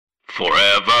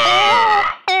Forever.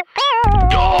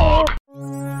 Dog.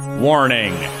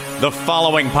 Warning. The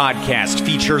following podcast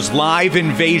features live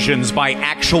invasions by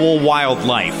actual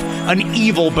wildlife, an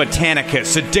evil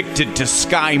Botanicus addicted to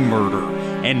sky murder,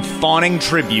 and fawning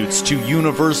tributes to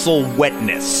universal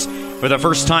wetness. For the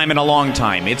first time in a long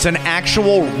time, it's an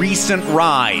actual recent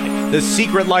ride. The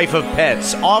Secret Life of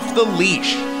Pets off the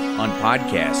leash on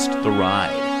Podcast The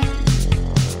Ride.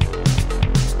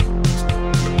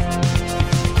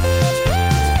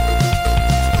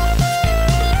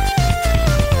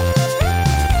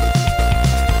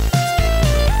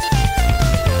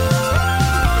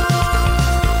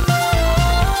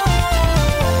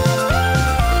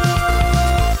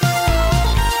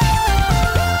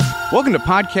 Welcome to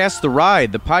Podcast The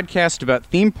Ride, the podcast about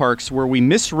theme parks where we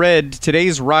misread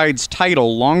today's ride's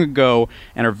title long ago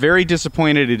and are very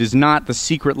disappointed it is not The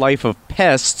Secret Life of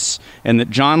Pests and that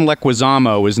John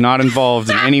Leguizamo is not involved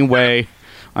in any way.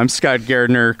 I'm Scott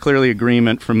Gardner, clearly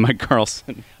agreement from Mike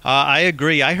Carlson. I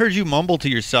agree. I heard you mumble to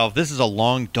yourself, this is a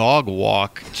long dog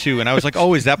walk, too. And I was like,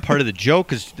 oh, is that part of the joke?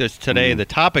 Because today the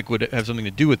topic would have something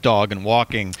to do with dog and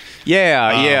walking.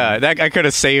 Yeah. I could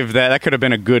have saved that. That could have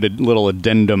been a good little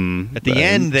addendum. At the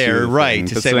end there, right.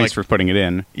 To say, thanks for putting it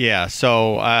in. Yeah,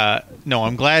 so, no,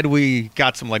 I'm glad we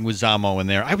got some Leguizamo in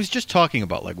there. I was just talking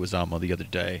about Leguizamo the other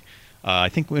day. I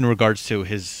think in regards to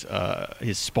his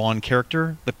Spawn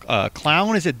character, the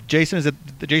clown. Is it Jason? Is it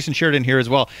Jason Sheridan here as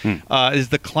well? Is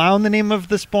the clown the name of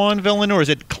the Spawn villain, or is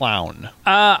it Clown?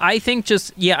 I think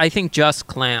just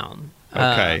Clown.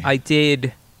 Okay. I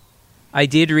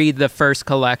did read the first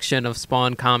collection of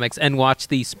Spawn comics and watch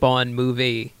the Spawn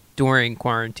movie during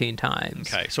quarantine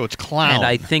times. Okay, so it's Clown.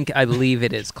 And I believe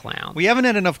it is Clown. We haven't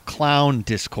had enough clown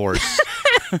discourse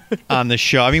on the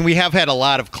show. I mean, we have had a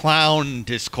lot of clown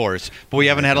discourse, but we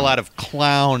haven't had a lot of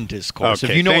clown discourse.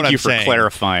 Okay, if you know thank what I'm you for saying.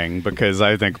 clarifying, because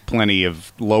I think plenty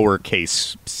of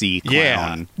lowercase c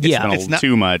clown. Yeah. It's not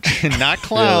too much. Not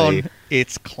clown, Really?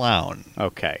 It's Clown.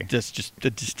 Okay. Just the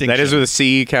distinction. That is with a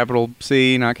C, capital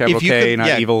C, not capital If you K, could- not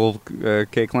yeah. evil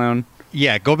K clown.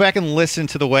 Yeah, go back and listen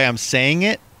to the way I'm saying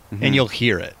it, and you'll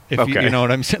hear it. If Okay. you know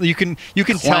what I'm saying. You can tell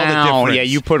the Clown. difference. Yeah,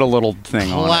 you put a little thing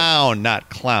on it. Clown, not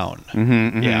clown.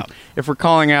 Yeah. If we're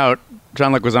calling out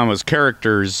John Leguizamo's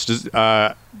characters,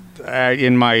 I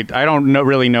don't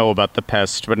really know about the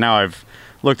pest, but now I've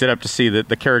looked it up to see that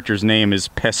the character's name is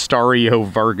Pestario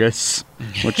Vargas,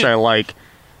 which I like,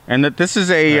 and that this is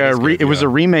it was a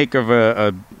remake of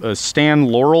a Stan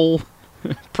Laurel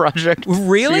project.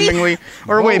 Really? Seemingly.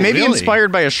 Or Whoa, wait, maybe really?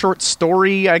 inspired by a short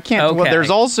story. I can't. Well, Okay.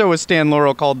 there's also a Stan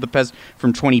Laurel called The Pest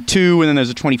from 22, and then there's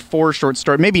a 24 short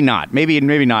story. Maybe not. Maybe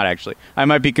not, actually. I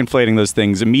might be conflating those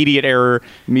things. Immediate error,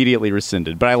 immediately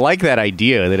rescinded. But I like that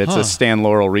idea that it's a Stan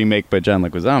Laurel remake by John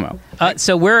Leguizamo.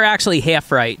 So we're actually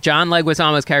half right. John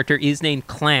Leguizamo's character is named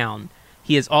Clown.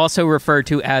 He is also referred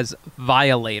to as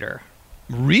Violator.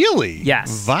 Really?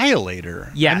 Yes.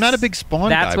 Violator. Yes. I'm not a big Spawn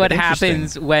guy. That's what but interesting.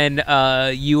 happens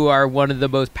when you are one of the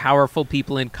most powerful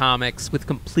people in comics with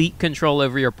complete control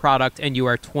over your product and you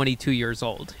are 22 years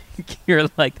old. You're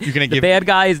like, You're gonna the give- bad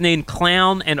guy is named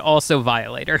Clown and also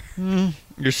Violator.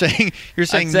 You're saying I'd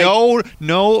say-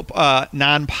 no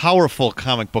non-powerful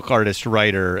comic book artist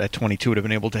writer at 22 would have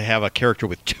been able to have a character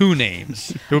with two names.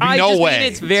 There would be I no just way. mean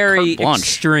it's very carte blanche.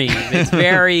 extreme. It's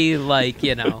very like,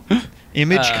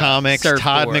 Image Comics, Todd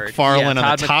Surfboard. McFarlane Yeah, on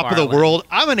Todd the top of the McFarlane. world.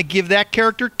 I'm going to give that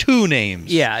character two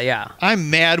names. yeah. I'm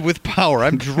mad with power.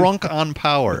 I'm drunk on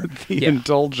power. The Yeah.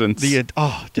 indulgence.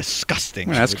 Disgusting.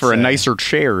 I'm gonna I ask would for a say. nicer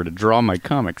chair to draw my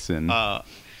comics in.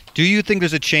 Do you think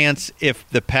there's a chance if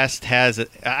the Pest has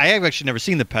I have actually never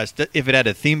seen the Pest. If it had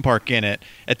a theme park in it,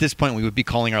 at this point we would be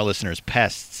calling our listeners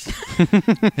pests.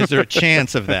 Is there a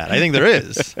chance of that? I think there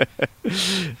is.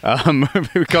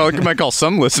 We might call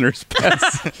some listeners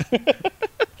pests.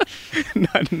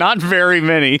 not very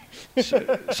many.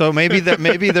 So maybe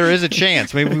there is a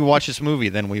chance. Maybe we watch this movie,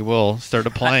 then we will start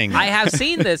applying. I have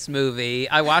seen this movie.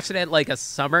 I watched it at like a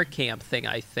summer camp thing,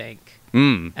 I think.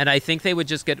 Mm. And I think they would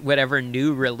just get whatever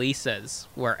new releases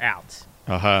were out.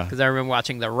 Uh-huh. Because I remember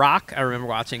watching The Rock. I remember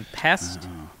watching Pest.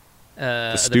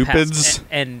 The Stupids. Pest,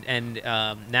 and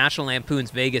National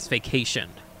Lampoon's Vegas Vacation.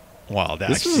 Wow,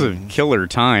 This was a killer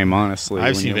time, honestly. I've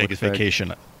when seen you look Vegas back.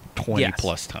 Vacation 20 Yes.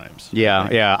 plus times. Yeah.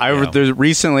 Yeah. There's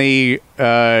recently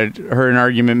heard an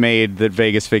argument made that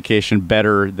Vegas Vacation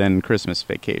better than Christmas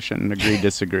Vacation. Agree,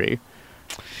 disagree.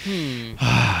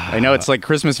 I know it's like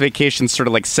Christmas Vacation's sort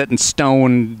of like set in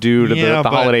stone due to Yeah, the but-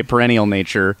 holiday perennial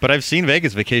nature. But I've seen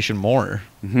Vegas Vacation more.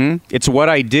 It's what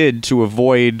I did to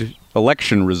avoid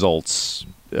election results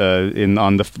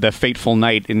on the fateful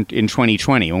night in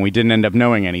 2020 when we didn't end up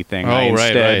knowing anything.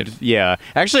 Right. Yeah.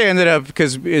 Actually, I ended up,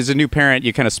 because as a new parent,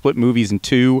 you kind of split movies in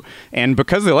two, and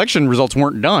because the election results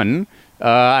weren't done,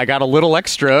 I got a little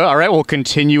extra. All right, we'll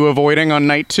continue avoiding on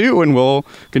night 2, and we'll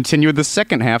continue with the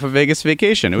second half of Vegas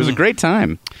Vacation. It was a great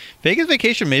time. Vegas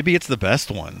Vacation, maybe it's the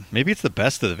best one. Maybe it's the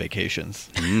best of the vacations.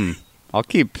 I'll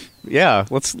keep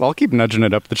nudging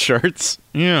it up the charts.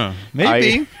 Yeah,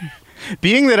 maybe.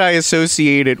 Being that I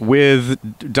associate it with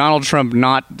Donald Trump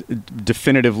not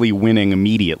definitively winning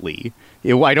immediately,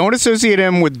 I don't associate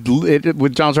him with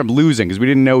Donald Trump losing because we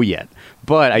didn't know yet.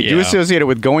 But I do associate it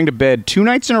with going to bed 2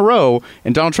 nights in a row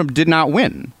and Donald Trump did not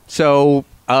win. So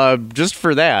just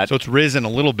for that. So it's risen a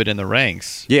little bit in the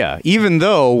ranks. Yeah, even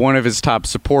though one of his top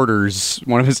recent supporters is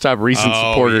in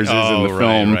the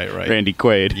film, right. Randy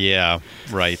Quaid. Yeah,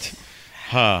 right.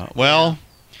 Well,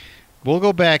 we'll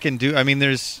go back and do. I mean,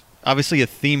 there's obviously a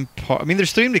theme park. I mean,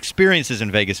 there's themed experiences in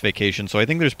Vegas Vacation, so I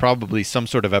think there's probably some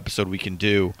sort of episode we can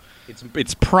do.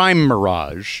 It's prime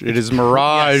Mirage. It is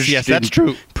Mirage. Yes, that's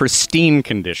true. Pristine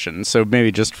condition. So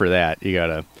maybe just for that, you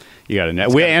gotta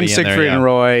know. And Siegfried and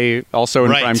Roy also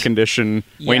in prime condition.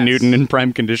 Yes. Wayne Newton in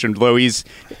prime condition. Though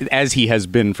as he has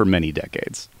been for many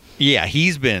decades. Yeah, he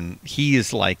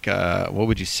is like what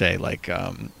would you say, like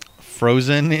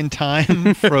frozen in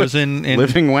time, frozen in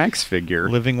living wax figure,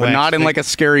 but not in like a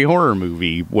scary horror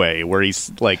movie way where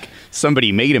he's like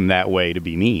somebody made him that way to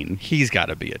be mean. He's got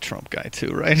to be a Trump guy too,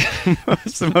 right?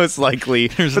 Most likely.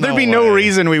 But there'd be no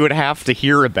reason we would have to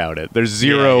hear about it. There's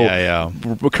zero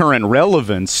current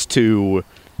relevance to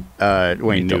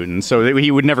Wayne Newton, so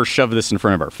he would never shove this in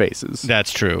front of our faces.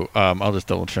 That's true. I'll just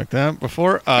double check that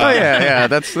before.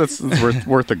 That's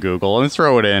worth a Google, and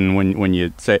throw it in when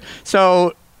you say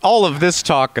so. All of this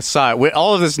talk aside,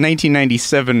 all of this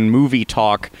 1997 movie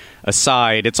talk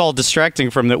aside, it's all distracting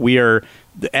from that we are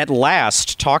at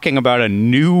last talking about a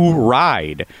new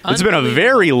ride. It's been a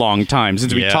very long time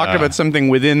since we talked about something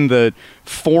within the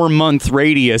 4-month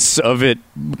radius of it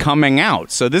coming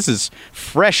out. So this is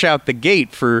fresh out the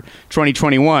gate for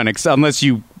 2021, unless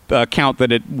you count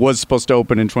that it was supposed to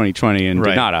open in 2020 and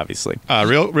did not, obviously.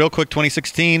 Real quick,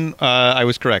 2016, I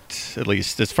was correct, at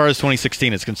least. As far as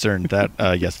 2016 is concerned, that,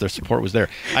 yes, their support was there.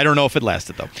 I don't know if it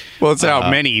lasted, though. Well, it's how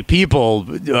many people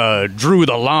drew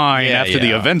the line after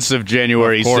the events of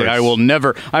January. Saying, I will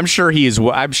never... I'm sure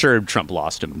Trump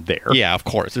lost him there. Yeah, of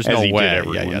course. There's no way.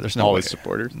 There's no all way. His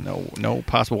supporters. No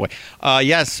possible way.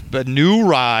 Yes, but new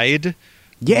ride...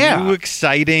 Yeah, new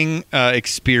exciting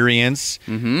experience.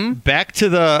 Mm-hmm. Back to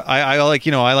the I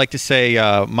like to say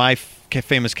my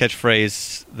famous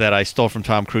catchphrase that I stole from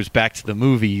Tom Cruise. Back to the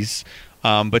movies.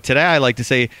 But today I like to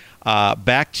say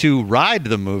back to ride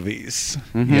the movies.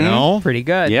 Mm-hmm. You know, pretty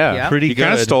good. Yeah, pretty good. He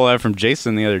kind of stole that from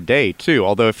Jason the other day too.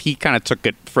 Although if he kind of took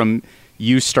it from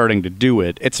you starting to do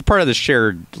it, it's a part of the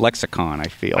shared lexicon, I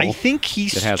feel. I think he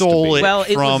stole it well,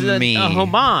 it from was me. a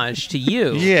homage to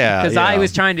you. Because I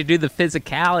was trying to do the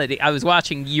physicality. I was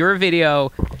watching your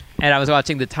video, and I was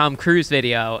watching the Tom Cruise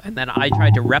video, and then I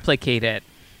tried to replicate it.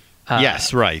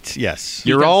 Yes, right. Yes.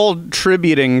 You're all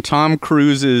tributing Tom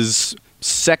Cruise's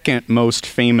second most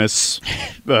famous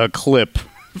clip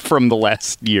from the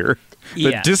last year.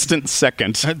 The distant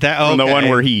second from the one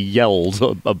where he yelled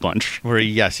a bunch. Where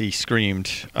he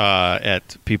screamed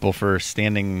at people for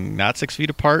standing not 6 feet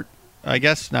apart, I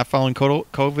guess, not following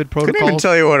COVID protocols. Couldn't even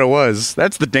tell you what it was.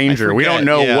 That's the danger. We don't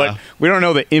know we don't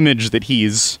know the image that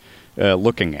he's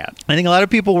looking at. I think a lot of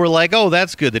people were like, "Oh,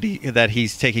 that's good that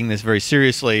he's taking this very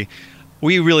seriously."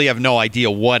 We really have no idea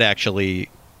what actually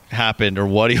happened or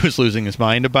what he was losing his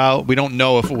mind about. We don't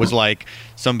know if it was like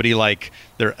somebody like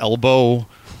their elbow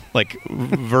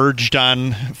verged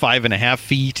on 5.5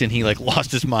 feet and he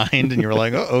lost his mind and you were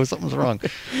like, oh, something's wrong.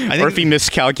 Or if he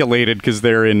miscalculated because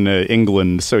they're in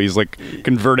England, so he's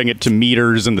converting it to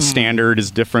meters and the standard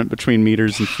is different between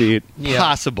meters and feet.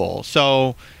 Possible.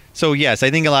 So yes,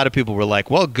 I think a lot of people were like,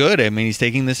 well, good. I mean, he's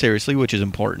taking this seriously, which is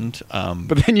important.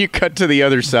 But then you cut to the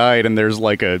other side and there's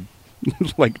a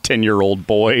 10-year-old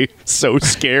boy so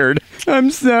scared.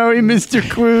 I'm sorry, Mr.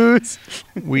 Cruise.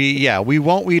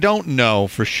 We don't know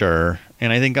for sure.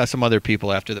 And I think some other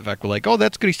people after the fact were like, oh,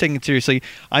 that's good, he's taking it seriously.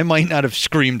 I might not have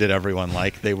screamed at everyone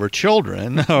like they were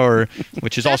children,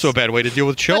 which is also a bad way to deal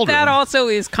with children. But that also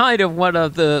is kind of one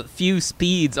of the few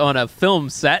speeds on a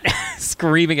film set,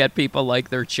 screaming at people like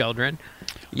they're children.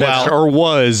 Or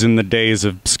was in the days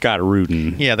of Scott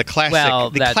Rudin. Yeah, the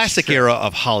classic era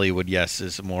of Hollywood, yes,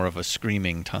 is more of a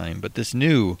screaming time. But this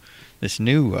new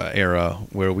era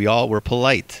where we're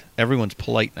polite. Everyone's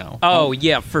polite now. Oh,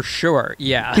 yeah, for sure.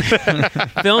 Yeah.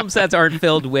 Film sets aren't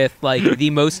filled with, like, the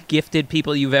most gifted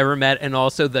people you've ever met and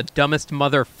also the dumbest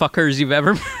motherfuckers you've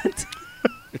ever met.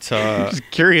 It's Just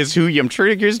curious I'm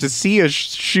curious to see a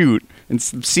shoot and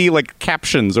see like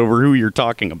captions over who you're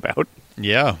talking about.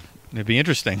 yeah, it'd be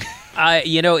interesting.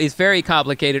 It's very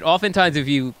complicated. Oftentimes, if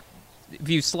you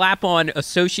slap on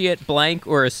associate blank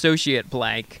or associate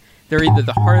blank, they're either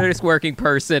the hardest working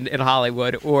person in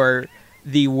Hollywood or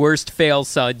the worst fail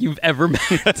son you've ever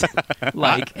met.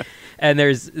 And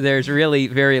there's really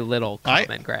very little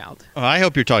common ground. I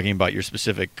hope you're talking about your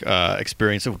specific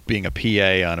experience of being a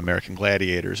PA on American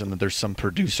Gladiators, and that there's some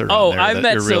producer. Oh, on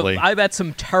there I met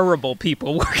some terrible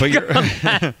people working on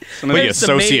that. Some of the There's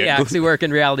some associate, maniacs who work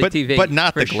in reality TV, but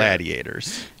not the for sure.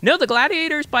 Gladiators. No, the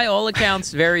Gladiators, by all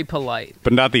accounts, very polite.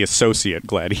 but not the associate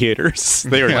gladiators.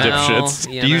 They are dipshits.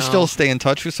 Do you still stay in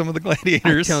touch with some of the I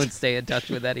Gladiators? don't stay in touch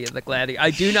with any of the Gladiators.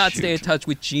 I do not stay in touch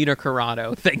with Gina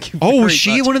Carano. Thank you. Oh, very was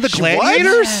she much. one of the Gladiators?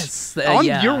 Yes,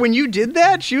 yeah. When you did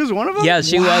that, she was one of them. Yeah,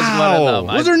 she was one of them.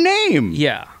 What was her name?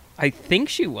 Yeah, I think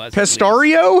she was. at least.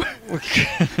 Pestario?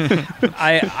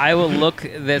 I will look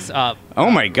this up. Oh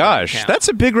my gosh, Yeah. that's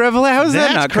a big revelation. How is that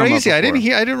That's not come up crazy. I before? didn't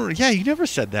hear. Yeah, you never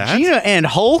said that. Gina and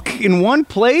Hulk in one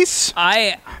place.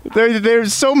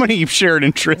 There's so many shared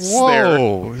interests there.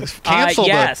 Whoa! Cancel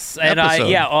yes, the and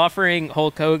episode. offering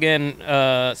Hulk Hogan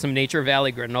some Nature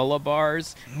Valley granola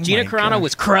bars. Gina my Carano gosh.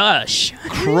 was Crush.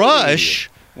 Crush.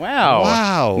 Wow.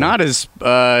 Wow. Not as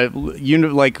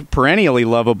perennially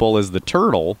lovable as the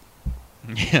turtle.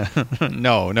 Yeah.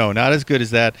 no, not as good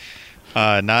as that.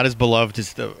 Not as beloved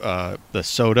as the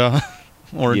soda,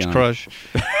 Orange Yeah. Crush.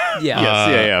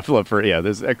 Yeah.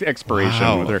 There's expiration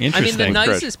Wow. with her. I mean, the Interesting.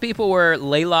 nicest people were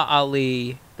Layla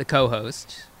Ali, the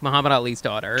co-host, Muhammad Ali's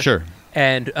daughter. Sure.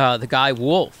 And the guy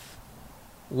Wolf.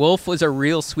 Wolf was a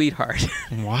real sweetheart.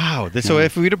 Wow. So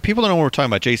if people don't know what we're talking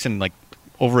about, Jason, like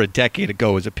over a decade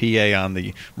ago, was a PA on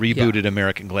the rebooted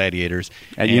American Gladiators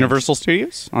At And- Universal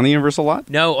Studios? On the Universal lot?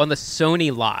 No, on the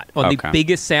Sony lot, on Okay. the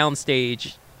biggest sound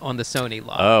stage on the Sony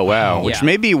lot. Oh, wow. Yeah. Which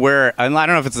may be where, I don't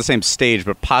know if it's the same stage,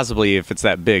 but possibly if it's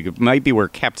that big, it might be where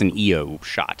Captain EO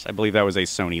shot. I believe that was a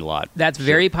Sony lot. That's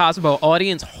very possible.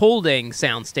 Audience holding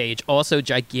soundstage, also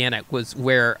gigantic, was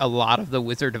where a lot of the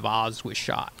Wizard of Oz was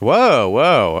shot.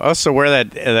 Whoa. Oh, so where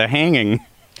the hanging,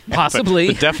 Possibly.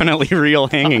 the definitely real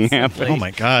hanging happened. Oh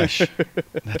my gosh.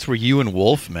 That's where you and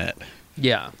Wolf met.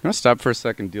 Yeah. I'm going to stop for a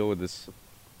second and deal with this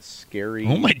scary...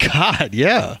 Oh my God.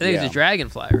 Yeah. I think Yeah. it's a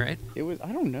dragonfly, right? It was,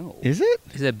 I don't know. Is it?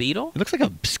 Is it a beetle? It looks like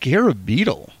a scarab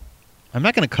beetle. I'm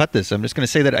not going to cut this. I'm just going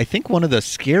to say that I think one of the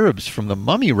scarabs from the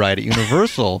Mummy ride at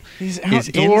Universal He's is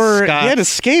in outdoor. Scott's He had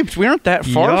escaped. We aren't that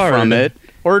far yard. from it.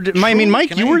 Or, Mike,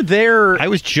 Can you I- were there I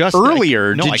was just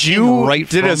earlier. No, I did came you? right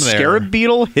did a from there. scarab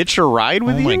beetle hitch a ride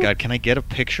with Oh you? my God. Can I get a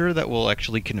picture that will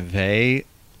actually convey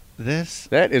this?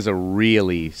 That is a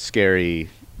really scary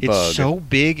It's bug. so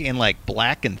big and like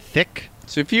black and thick.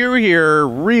 So if you hear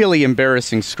really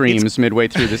embarrassing screams midway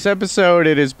through this episode,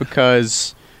 it is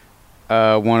because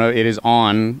it is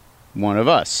on one of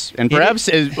us, and perhaps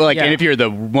Yeah. and if you're the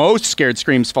most scared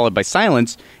screams followed by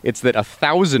silence, it's that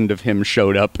 1,000 of him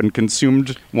showed up and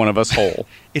consumed one of us whole.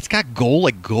 It's got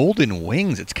golden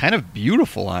wings. It's kind of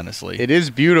beautiful, honestly. It is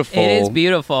beautiful. It is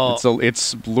beautiful.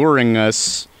 It's luring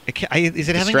us. Is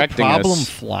it having a Distracting problem us.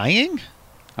 flying?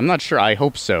 I'm not sure. I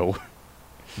hope so.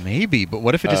 Maybe, but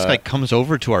what if it just like comes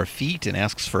over to our feet and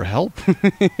asks for help?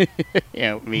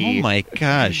 Yeah, Oh my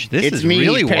gosh, this it's is me,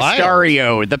 really wild.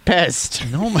 Pestario, the pest.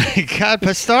 Oh my God,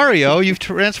 Pestario, you've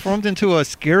transformed into a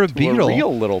scarab beetle. A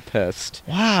real little pest.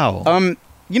 Wow.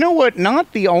 You know what?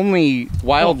 Not the only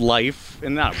wildlife,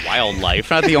 and not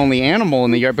the only animal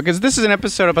in the yard, because this is an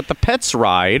episode about the Pets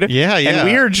ride. Yeah. And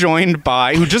we are joined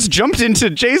by, who just jumped into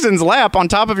Jason's lap on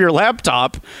top of your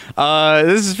laptop.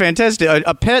 This is fantastic.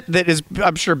 A pet that is,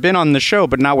 I'm sure, been on the show,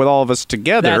 but not with all of us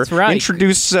together. That's right.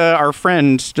 Introduce our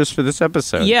friend just for this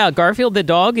episode. Yeah, Garfield the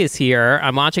dog is here.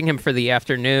 I'm watching him for the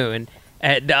afternoon.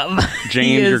 And, Jane,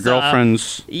 he your is,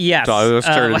 girlfriend's yes, dog. Let's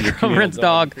start my with your girlfriend's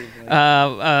dog.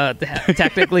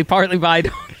 Technically, partly my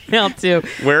dog now too.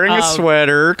 wearing a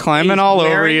sweater, climbing He's all over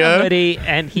wearing you. a hoodie,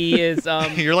 and he is.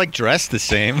 You're like dressed the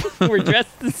same. We're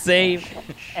dressed the same,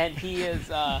 and he is.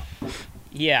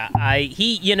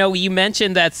 You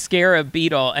mentioned that scarab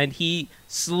beetle, and he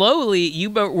slowly.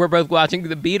 Were both watching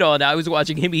the beetle, and I was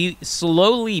watching him. He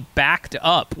slowly backed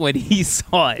up when he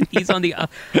saw it. He's on the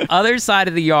other side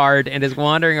of the yard and is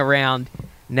wandering around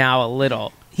now a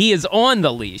little. He is on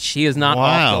the leash. He is not off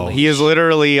Wow. the leash. He is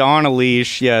literally on a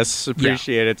leash. Yes,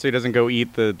 appreciate it. So he doesn't go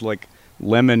eat the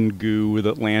lemon goo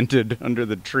that landed under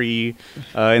the tree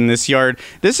in this yard.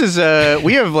 This is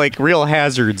we have like real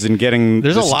hazards in getting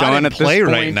There's this a lot done in at play this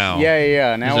point. right now.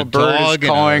 Yeah. Now There's a bird dog is and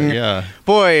cawing. yeah.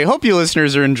 Boy, hope you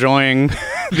listeners are enjoying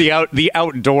the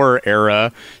outdoor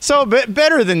era. So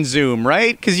better than Zoom,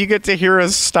 right? Because you get to hear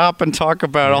us stop and talk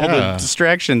about all the Yeah.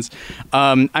 distractions.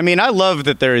 I mean, I love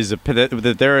that there is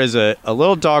a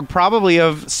little dog, probably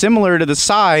of similar to the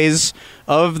size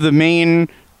of the main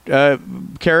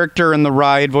character in the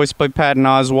ride, voiced by Patton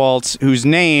Oswalt, whose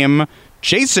name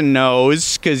Jason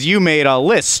knows because you made a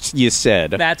list. You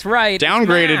said That's right. it's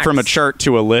downgraded Max. from a chart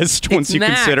to a list once It's you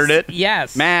Max. considered it.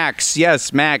 Yes. Max,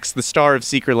 yes, Max, the star of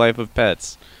Secret Life of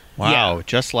Pets. Wow, Yeah.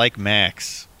 just like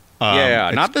Max.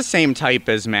 Yeah, not the same type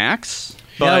as Max,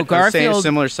 No, but the same Garfield-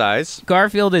 similar size.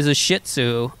 Garfield is a Shih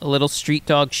Tzu, a little street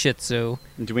dog Shih Tzu.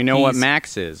 Do we know what He's-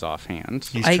 Max is offhand?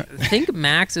 I think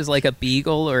Max is like a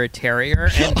beagle or a terrier,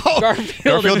 and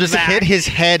Garfield is just Max. hit his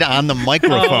head on the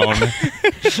microphone.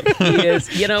 He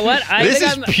is. You know what? I This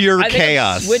think is I'm, pure I think I'm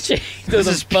chaos. switching to This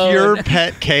the is phone. pure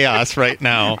pet chaos right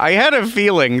now. I had a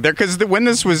feeling there because when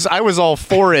this was, I was all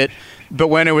for it. But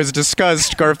when it was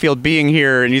discussed, Garfield being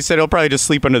here, and you said he'll probably just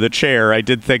sleep under the chair, I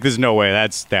did think there's no way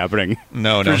that's happening.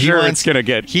 No, For he sure, wants- it's gonna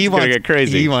get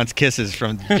crazy. He wants kisses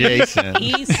from Jason.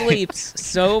 He sleeps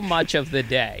so much of the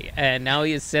day, and now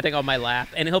he is sitting on my lap,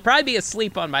 and he'll probably be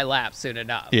asleep on my lap soon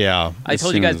enough. Yeah. I As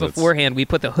told you soon guys as it's- beforehand, we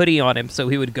put the hoodie on him so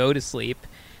he would go to sleep,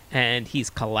 and he's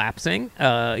collapsing.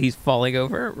 He's falling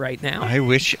over right now. I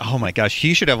wish. Oh my gosh,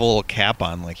 he should have a little cap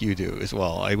on like you do as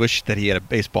well. I wish that he had a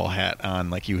baseball hat on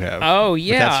like you have. Oh, But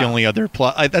yeah. that's the only other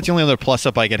plus. That's the only other plus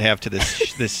up I could have to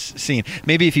this this scene.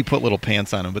 Maybe if he put little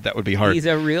pants on him, but that would be hard. He's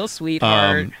a real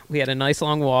sweetheart. Um, We had a nice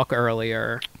long walk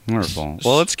earlier. Wonderful.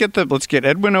 Well, let's get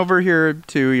Edwin over here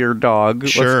to your dog.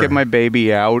 Sure. Let's get my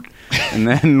baby out, and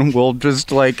then we'll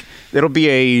just it'll be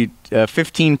a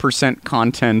 15%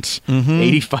 content,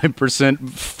 85%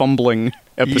 fumbling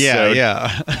episode.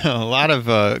 Yeah. A lot of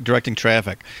directing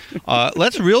traffic.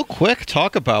 Let's real quick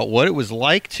talk about what it was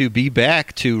like to be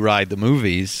back to ride the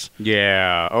movies.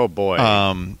 Yeah. Oh boy.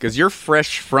 Um, Because you're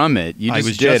fresh from it. You I just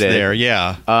was did just it. there.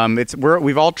 Yeah.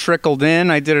 We've all trickled in.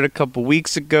 I did it a couple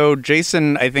weeks ago.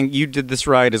 Jason, I think you did this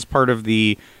ride as part of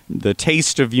the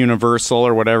Taste of Universal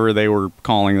or whatever they were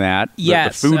calling that.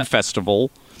 Yes. The food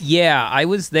festival. Yeah, I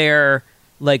was there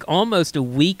like almost a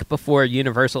week before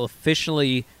Universal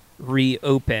officially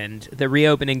reopened. The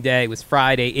reopening day was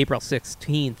Friday, April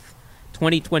 16th,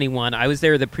 2021. I was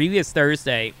there the previous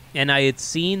Thursday, and I had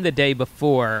seen the day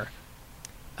before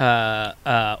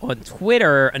on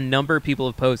Twitter a number of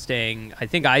people posting. I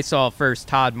think I saw first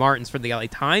Todd Martins from the LA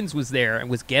Times was there and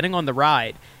was getting on the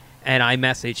ride, and I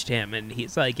messaged him, and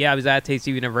he's like, yeah, I was at Taste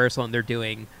of Universal, and they're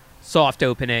doing soft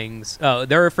openings.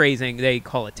 Their phrasing, they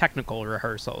call it technical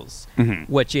rehearsals,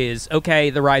 which is, okay,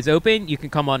 the ride's open, you can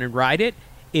come on and ride it.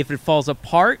 If it falls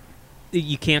apart,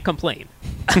 you can't complain.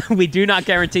 We do not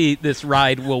guarantee this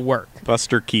ride will work.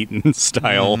 Buster Keaton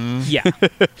style. Yeah.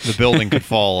 The building could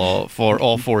fall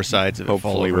all four sides of it. fall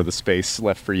Hopefully over. with a space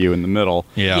left for you in the middle.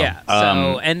 Yeah. Yeah.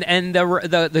 So and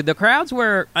the crowds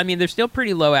were, I mean, they're still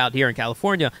pretty low out here in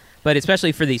California, but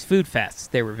especially for these food fests,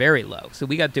 they were very low. So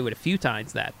we got to do it a few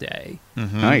times that day.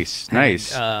 Nice.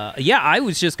 Nice. Yeah, I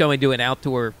was just going to an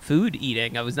outdoor food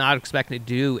eating. I was not expecting to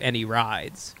do any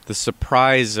rides. The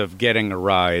surprise of getting a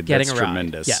ride. Getting that's a ride.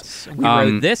 tremendous. Yes. We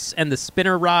rode this and the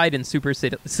spinner ride in Super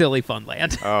Silly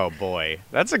Funland. Oh boy,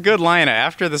 that's a good line.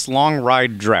 After this long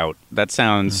ride drought, that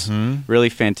sounds really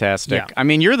fantastic. Yeah. I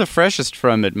mean, you're the freshest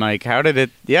from it, Mike. How did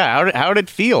it? Yeah, how did it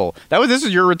feel? This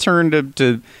is your return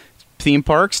to theme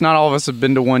parks. Not all of us have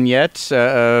been to one yet.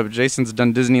 Jason's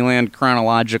done Disneyland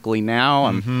chronologically now.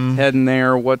 I'm heading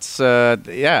there. How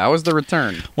was the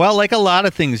return? Well, like a lot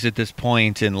of things at this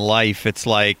point in life, it's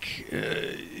like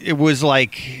it was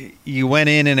like you went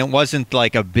in and it wasn't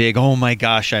like a big, oh my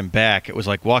gosh, I'm back. It was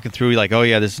like walking through, like, oh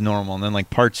yeah, this is normal. And then like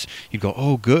parts, you'd go,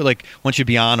 oh good. Like once you'd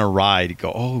be on a ride, you'd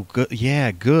go, oh good,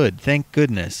 yeah, good, thank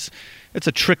goodness. It's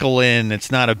a trickle in.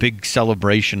 It's not a big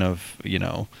celebration of,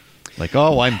 like,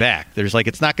 oh, I'm back. There's like,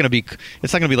 it's not going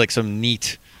to be like some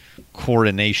neat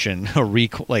coronation or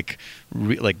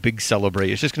like big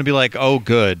celebration. It's just going to be like, oh,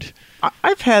 good.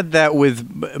 I've had that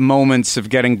with moments of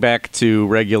getting back to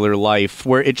regular life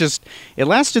where it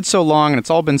lasted so long and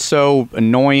it's all been so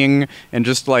annoying and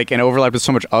just like and overlapped with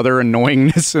so much other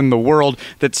annoyingness in the world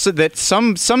that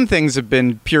some things have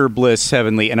been pure bliss,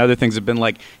 heavenly, and other things have been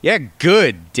like, yeah,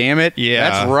 good, damn it, Yeah.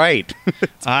 that's right,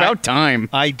 it's about time.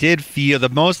 I did feel the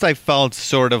most I felt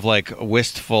sort of like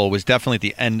wistful was definitely at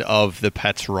the end of the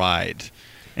Pets ride.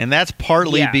 And that's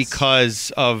partly Yes.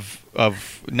 because of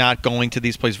not going to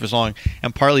these places for so long,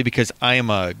 and partly because I am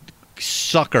a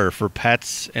sucker for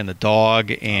pets and the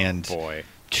dog, and Boy.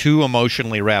 too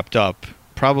emotionally wrapped up,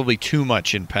 probably too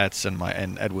much in pets and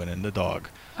Edwin and the dog.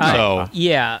 So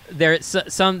Yeah, there's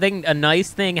something, a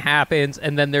nice thing happens,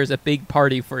 and then there's a big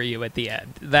party for you at the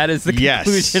end. That is the Yes.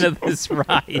 conclusion of this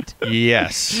ride.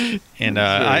 yes, and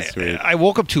That's very sweet. I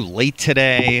woke up too late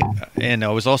today, and I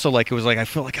was also like, I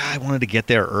feel like I wanted to get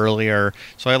there earlier,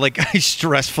 so I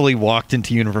stressfully walked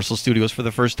into Universal Studios for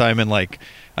the first time in like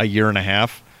a year and a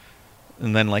half.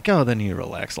 And then then you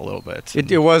relax a little bit.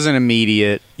 It wasn't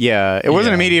immediate. Yeah, it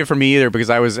wasn't Yeah. immediate for me either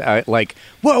because I was like,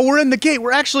 "Whoa, we're in the gate.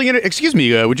 We're actually in it. Excuse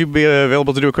me, would you be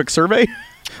available to do a quick survey?"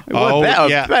 Oh,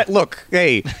 yeah. Look,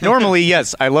 hey, normally,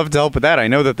 yes, I love to help with that. I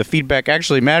know that the feedback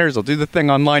actually matters. I'll do the thing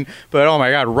online. But, oh,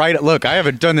 my God, look, I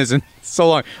haven't done this in so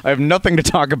long. I have nothing to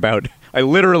talk about. I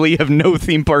literally have no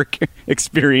theme park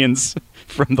experience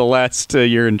from the last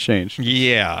year and change.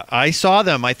 Yeah, I saw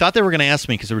them. I thought they were going to ask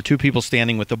me because there were two people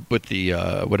standing with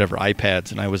the whatever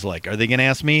iPads, and I was like, "Are they going to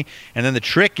ask me?" And then the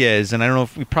trick is, and I don't know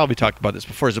if we probably talked about this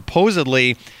before,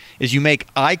 supposedly is you make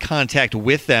eye contact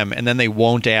with them, and then they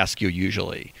won't ask you.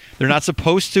 Usually, they're not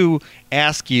supposed to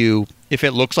ask you if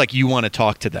it looks like you want to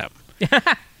talk to them.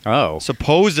 Oh.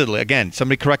 Supposedly, again,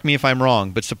 somebody correct me if I'm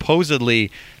wrong, but supposedly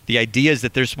the idea is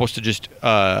that they're supposed to just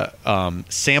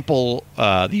sample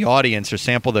the audience or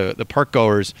sample the park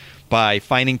goers by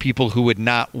finding people who would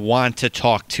not want to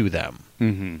talk to them.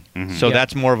 Mm-hmm, mm-hmm. So Yeah.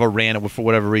 that's more of a random for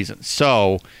whatever reason.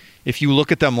 So if you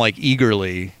look at them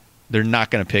eagerly, they're not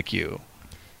going to pick you.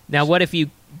 Now, what if you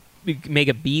make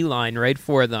a beeline right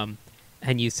for them,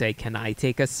 and you say, "Can I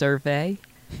take a survey?"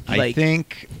 I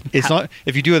think it's not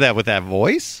if you do that with that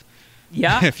voice.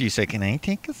 Yeah. If you say, "Can I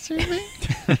take a survey?"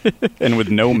 And with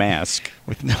no mask.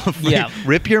 With no, Yeah.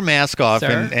 rip your mask off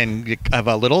Sir? and have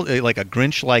a little like a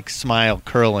Grinch-like smile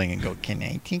curling and go, "Can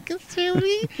I take a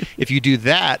survey?" If you do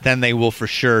that, then they will for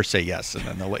sure say yes, and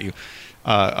then they'll let you.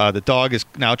 The dog is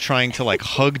now trying to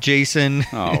hug Jason.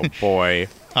 Oh, boy.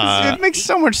 It makes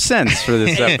so much sense for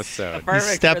this episode. Perfect He's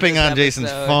for stepping this on Jason's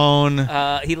episode.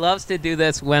 phone. He loves to do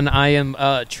this when I am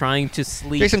trying to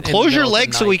sleep. Jason, in the close your middle of the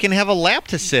legs so we night. can have a lap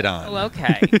to sit on. Oh,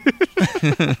 okay.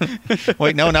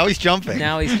 Wait, no, now he's jumping.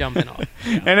 Now he's jumping off.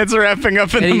 And it's wrapping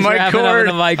up in And the he's mic wrapping up cord. in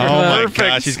the microphone. Oh my Perfect.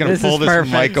 gosh, he's going to This pull is this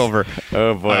perfect. mic over.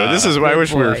 Oh, boy. This is why I Good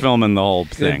wish we were boy. filming the whole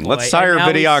thing. Good Let's boy. hire And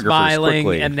now he's videographers smiling,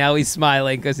 quickly. And now he's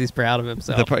smiling because he's proud of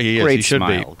himself. Yes, Great he should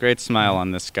smile. Great smile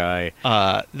on this guy.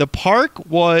 be. The park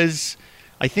was,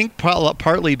 I think,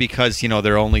 partly because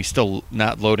they're only still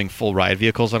not loading full ride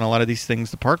vehicles on a lot of these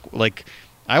things. The park,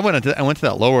 I went to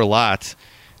that lower lot,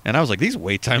 and I was like, these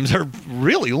wait times are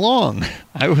really long.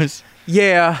 Unless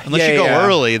you go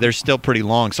early, they're still pretty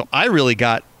long. So I really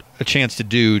got a chance to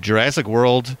do Jurassic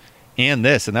World and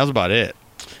this, and that was about it.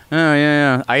 Oh,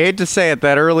 yeah. I hate to say it,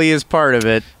 that early is part of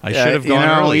it. I should have gone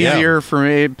early, yeah. Easier for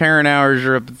me. Parent hours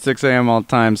are up at 6 a.m. all the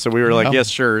time, so we were like, Oh. yes,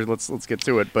 sure, let's get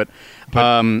to it. But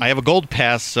I have a gold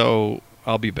pass, so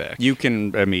I'll be back. you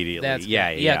can immediately. That's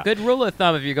yeah. good. Good rule of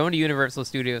thumb: if you're going to Universal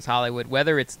Studios Hollywood,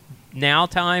 whether it's now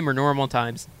time or normal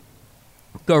times,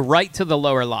 go right to the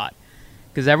lower lot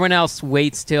because everyone else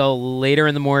waits till later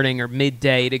in the morning or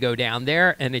midday to go down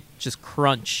there, and it just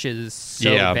crunches so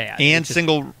bad. And It's just-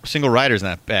 single rider's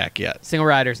not back yet. single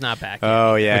rider's not back. Yet.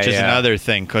 Oh, yeah. Which is another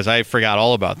thing because I forgot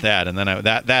all about that, and then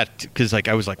because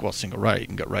I was like, well, single ride, you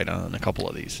can get right on a couple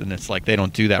of these, and it's like they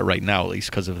don't do that right now, at least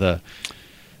because of the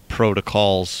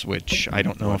protocols, which I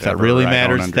don't know if that Whatever, really I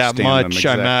don't matters that understand them much.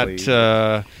 I'm exactly.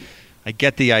 not. I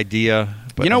get the idea,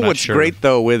 but You know I'm not what's sure. great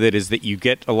though with it is that you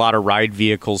get a lot of ride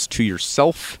vehicles to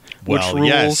yourself, which Well, rules.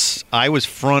 yes, I was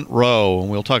front row, and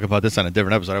we'll talk about this on a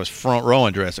different episode. I was front row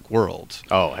on Jurassic World.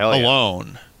 Oh, hell yeah.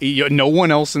 Alone. No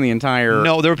one else in the entire.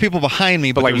 No, there were people behind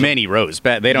me, but but like there was- many rows.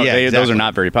 But they don't. Yeah, Those exactly. are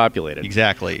not very populated.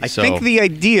 Exactly. I so, think the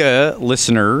idea,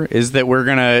 listener, is that we're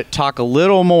going to talk a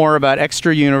little more about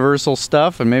extra Universal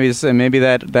stuff, and maybe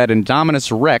that Indominus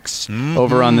Rex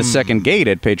over on the second gate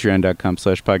at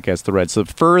patreon.com/podcast the Red. So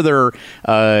further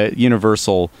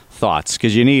Universal thoughts,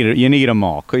 because you need them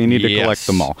all. You need to Yes. collect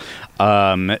them all.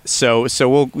 So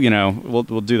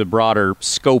we'll do the broader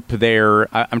scope there.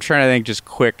 I'm trying to think just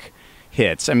quick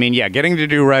hits. I mean, yeah, getting to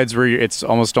do rides where it's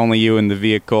almost only you in the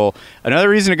vehicle. Another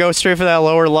reason to go straight for that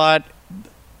lower lot.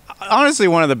 Honestly,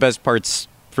 one of the best parts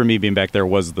for me being back there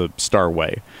was the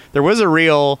Starway. There was a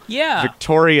real Yeah.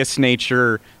 victorious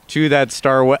nature to that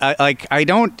Starway. I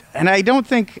don't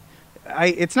think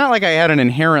it's not like I had an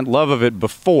inherent love of it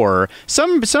before.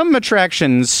 Some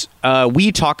attractions,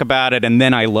 we talk about it and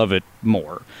then I love it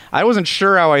more. I wasn't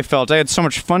sure how I felt. I had so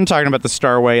much fun talking about the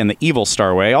Starway and the Evil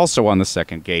Starway, also on the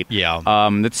second gate. Yeah.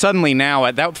 That suddenly now,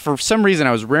 that for some reason,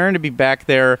 I was raring to be back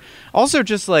there. Also,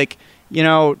 just like, you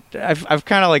know, I've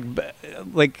kind of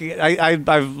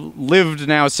I've lived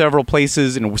now several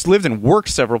places and lived and worked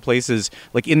several places,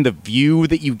 like in the view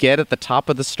that you get at the top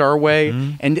of the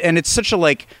Starway, and it's such a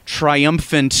like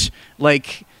triumphant,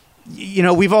 like, you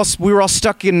know, we were all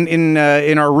stuck in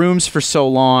our rooms for so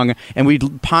long, and we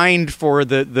pined for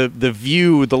the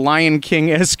view, the Lion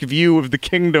King-esque view of the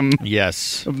kingdom.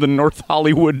 Yes. Of the North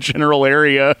Hollywood general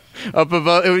area up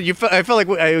above. I felt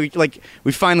like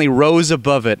we finally rose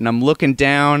above it, and I'm looking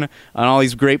down on all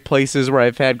these great places where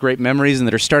I've had great memories and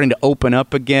that are starting to open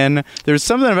up again. There's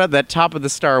something about that top of the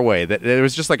Starway that there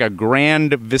was just like a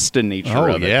grand vista nature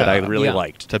of it that I really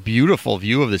liked. It's a beautiful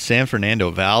view of the San Fernando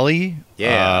Valley.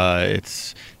 Yeah.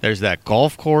 There's that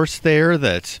golf course there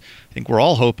that I think we're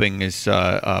all hoping is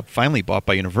finally bought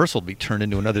by Universal to be turned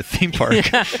into another theme park.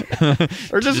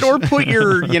 or put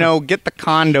your, get the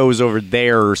condos over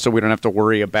there so we don't have to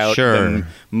worry about them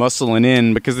muscling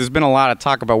in, because there's been a lot of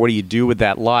talk about what do you do with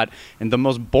that lot. And the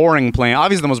most boring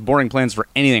obviously the most boring plans for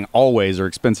anything always are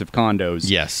expensive condos.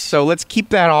 Yes. So let's keep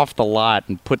that off the lot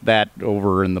and put that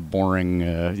over in the boring,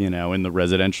 in the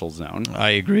residential zone.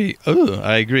 I agree.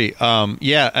 I agree.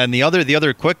 And the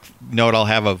other quick note I'll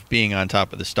have of being on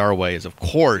top of the Starway is, of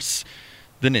course,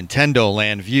 the Nintendo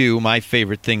Land view. My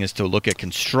favorite thing is to look at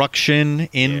construction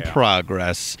in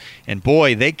progress, and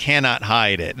boy, they cannot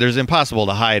hide it. There's impossible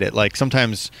to hide it. Like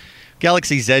sometimes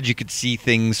Galaxy's Edge, you could see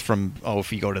things from,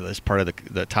 if you go to this part of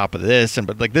the top of this,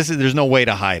 but like there's no way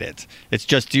to hide it. It's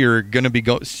just you're going to be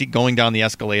going down the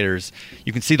escalators.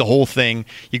 You can see the whole thing.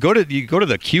 You go to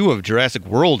the queue of Jurassic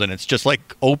World, and it's just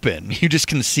like open. You just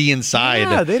can see inside.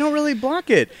 Yeah, they don't really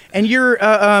block it. And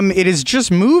it has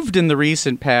just moved in the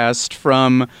recent past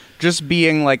from just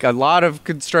being like a lot of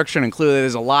construction, and clearly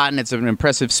there's a lot, and it's an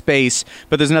impressive space,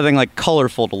 but there's nothing like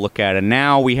colorful to look at. And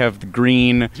now we have the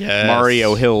green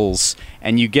Mario Hills,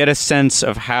 and you get a sense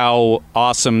of how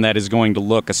awesome that is going to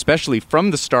look, especially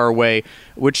from the Starway,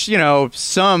 which,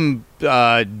 some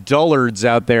dullards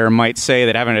out there might say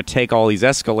that having to take all these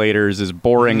escalators is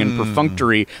boring and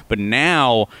perfunctory, but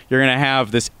now you're going to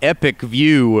have this epic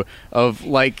view of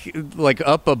like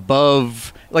up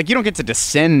above. Like, you don't get to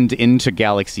descend into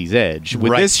Galaxy's Edge.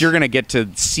 With this, you're going to get to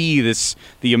see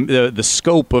the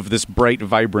scope of this bright,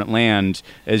 vibrant land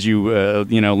as you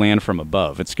land from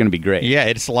above. It's going to be great. Yeah,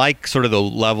 it's like sort of the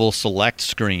level select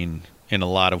screen in a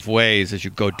lot of ways as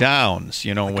you go down. So,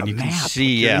 like when you map, can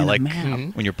see,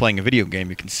 when you're playing a video game,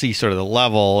 you can see sort of the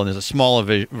level, and there's a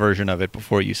smaller version of it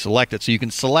before you select it. So you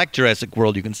can select Jurassic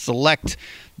World, you can select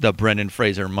the Brendan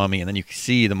Fraser Mummy, and then you can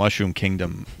see the Mushroom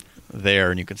Kingdom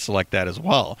there, and you can select that as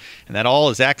well, and that all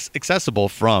is accessible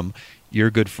from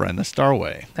your good friend the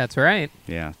Starway. That's right.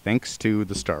 Yeah, thanks to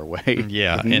the Starway.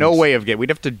 Yeah, no way of we'd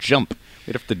have to jump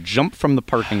from the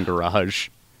parking garage.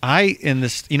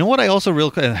 You know what? I also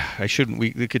I shouldn't.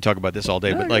 We could talk about this all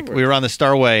day, but like we were on the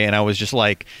Starway, and I was just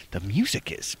like, the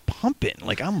music is pumping.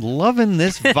 Like I'm loving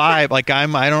this vibe. Like I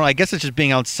don't know. I guess it's just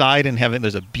being outside and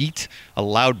there's a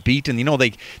loud beat, and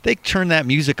they turn that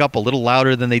music up a little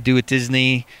louder than they do at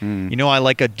Disney. I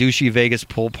like a douchey Vegas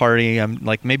pool party. I'm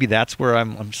like, maybe that's where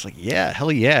I'm just like, yeah,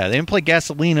 hell yeah. They didn't play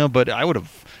Gasolina, but I would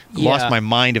have lost my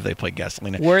mind if they played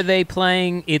Gasolina. Were they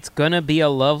playing "It's Gonna Be a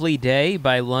Lovely Day"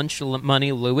 by Lunch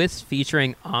Money Lewis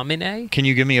featuring Amine? Can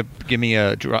you give me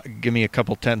a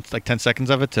couple 10 seconds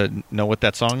of it to know what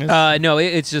that song is? No,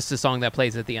 it's just a song that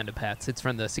plays at the end of Pets. It's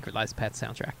from the Secret Lives of Pets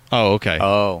soundtrack. Oh, okay.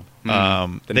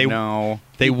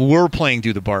 They were playing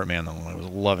 "Do the Bartman" though. I was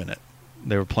loving it.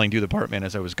 They were playing "Do the Bartman"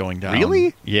 as I was going down.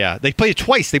 Really? Yeah. They played it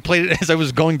twice. They played it as I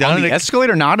was going down. On the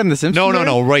escalator, not in the Simpsons?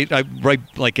 No. Right,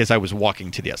 like as I was walking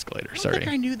to the escalator. I think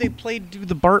I knew they played "Do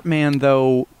the Bartman"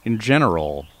 though. In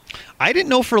general, I didn't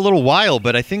know for a little while,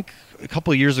 but I think a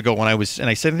couple of years ago when I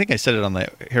think I said it on the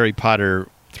Harry Potter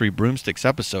 3 Broomsticks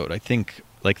episode. I think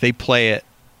like they play it.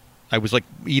 I was like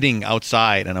eating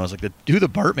outside, and I was like, "Do the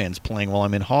Bartman's playing while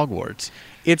I'm in Hogwarts."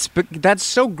 That's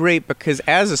so great, because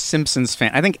as a Simpsons fan,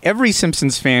 I think every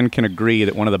Simpsons fan can agree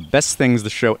that one of the best things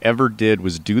the show ever did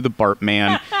was do the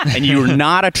Bartman. And you're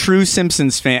not a true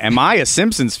Simpsons fan. Am I a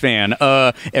Simpsons fan?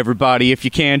 Everybody, if you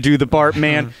can, do the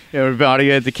Bartman.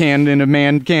 Everybody at the can and a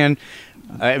man can.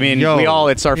 I mean,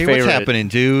 it's our favorite. What's happening,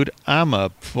 dude? I'm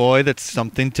a boy that's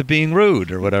something to being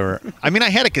rude or whatever. I mean, I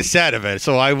had a cassette of it,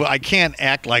 so I can't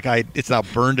act like it's not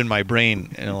burned in my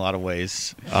brain in a lot of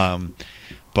ways.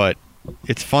 But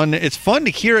it's fun. It's fun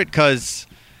to hear it because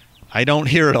I don't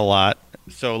hear it a lot.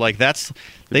 So like that's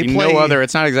they There'd be play no other.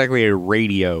 It's not exactly a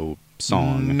radio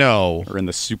song. No. Or in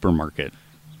the supermarket.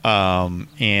 And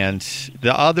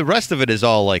the rest of it is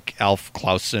all like Alf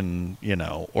Clausen,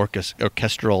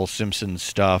 orchestral Simpsons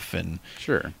stuff, and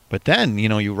Sure. But then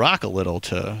you rock a little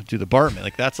to do the Bartman.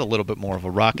 Like that's a little bit more of a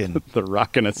rockin' The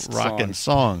rockin'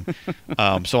 song.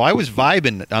 So I was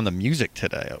vibing on the music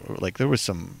today. Like there was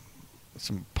some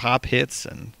pop hits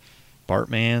and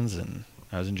Bartmans, and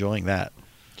I was enjoying that.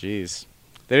 Jeez.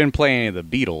 They didn't play any of the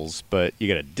Beatles, but you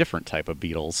get a different type of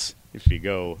Beatles if you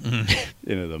go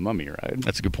into the Mummy ride.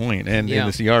 That's a good point. And Yeah. in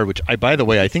this yard, which by the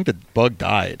way, I think the bug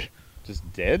died. Just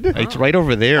dead? It's right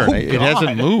over there. Oh, and it hasn't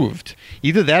God. moved.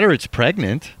 Either that or it's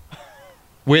pregnant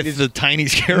with the tiny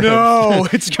scarab. No,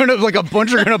 it's gonna like a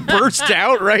bunch are gonna burst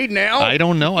out right now. I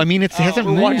don't know. I mean, it hasn't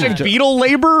We're moved. watching beetle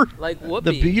labor. Like The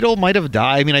Whoopi. beetle might have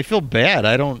died. I mean, I feel bad.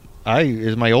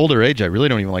 As my older age, I really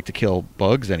don't even like to kill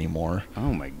bugs anymore.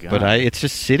 Oh my god! But it's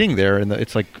just sitting there, and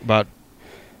it's like about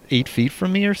 8 feet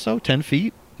from me or so, 10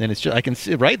 feet, and it's just I can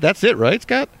see. Right, that's it, right,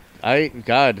 Scott?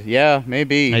 yeah,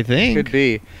 maybe. I think. Could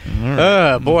be. All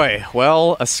right. Boy.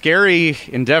 Well, a scary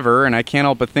endeavor, and I can't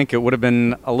help but think it would have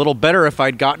been a little better if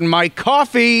I'd gotten my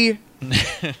coffee.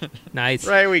 Nice.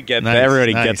 Right, we get Nice, that.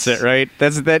 Everybody nice. gets it, right?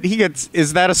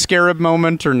 Is that a scarab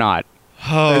moment or not?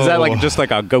 Is that like just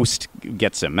like a ghost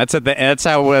gets him? That's how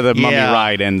the Mummy Yeah.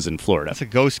 ride ends in Florida. That's a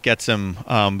ghost gets him,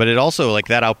 but it also like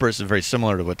that outburst is very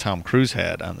similar to what Tom Cruise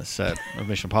had on the set of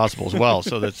Mission Impossible as well.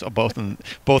 So that's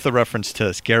both a reference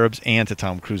to scarabs and to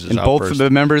Tom Cruise's And both outburst. of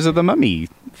the members of the Mummy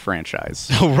franchise.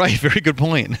 Oh right, very good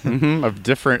point. Of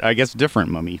different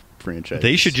Mummy franchises.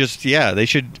 They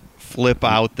should flip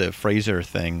out the Fraser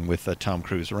thing with the Tom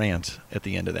Cruise rant at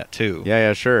the end of that too.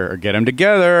 Yeah, sure. Or get them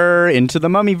together into the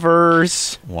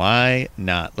Mummy-verse. Why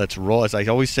not? Let's roll. As I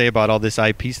always say about all this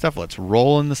IP stuff, let's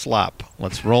roll in the slop.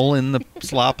 Let's roll in the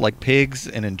slop like pigs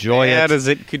and enjoy it. Bad as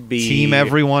it could be. Team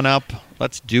everyone up.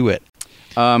 Let's do it.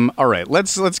 All right,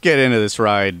 let's get into this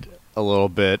ride a little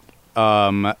bit.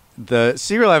 The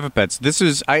Secret Life of Pets. This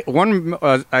is I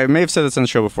may have said this on the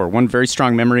show before. One very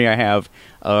strong memory I have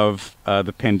of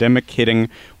the pandemic hitting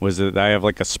was that I have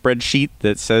like a spreadsheet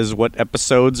that says what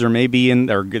episodes are maybe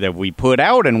that we put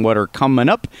out and what are coming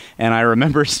up. And I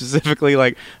remember specifically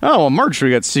like, oh, well, March we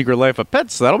got Secret Life of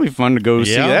Pets, so that'll be fun to go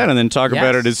see Yeah. that and then talk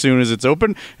about Yes. it as soon as it's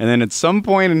open. And then at some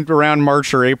point around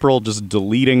March or April, just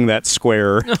deleting that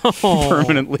square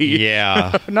permanently.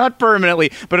 Yeah. Not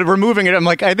permanently, but removing it. I'm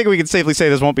like, I think we can safely say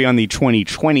this won't be on the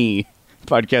 2020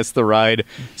 Podcast The Ride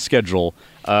schedule.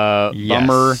 Bummer,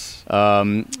 Yes.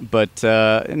 but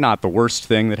not the worst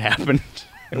thing that happened.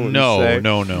 I wouldn't say.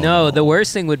 No, the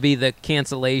worst thing would be the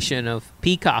cancellation of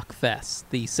Peacock Fest,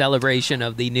 the celebration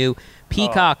of the new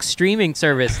Peacock streaming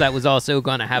service that was also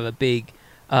going to have a big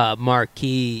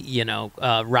marquee,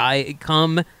 ride.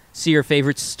 Come see your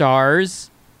favorite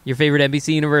stars, your favorite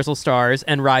NBC Universal stars,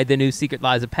 and ride the new Secret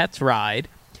Lives of Pets ride.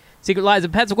 Secret Lives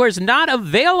of Pets, of course, not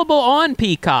available on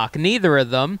Peacock, neither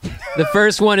of them. The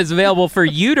first one is available for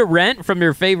you to rent from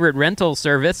your favorite rental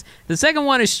service. The second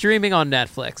one is streaming on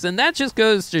Netflix. And that just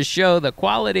goes to show the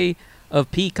quality of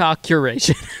Peacock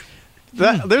curation.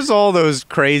 There's all those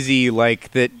crazy,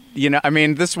 like, that, I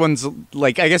mean, this one's,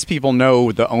 like, I guess people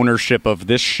know the ownership of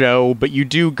this show, but you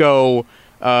do go...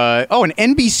 an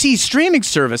NBC streaming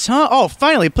service, huh? Oh,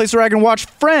 finally, a place where I can watch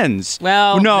Friends.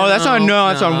 Well, no, that's on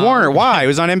no. Warner. Why? It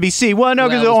was on NBC. Well, no,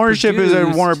 because Well, the it was ownership is a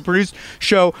produced. Warner produced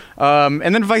show.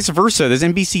 And then vice versa. There's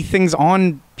NBC things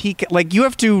on Peak. Like, you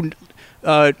have to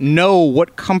know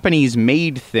what companies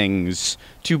made things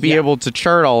to be Yeah. able to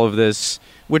chart all of this.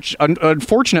 Which,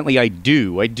 unfortunately, I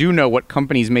do. I do know what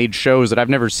companies made shows that I've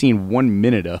never seen 1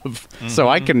 minute of. So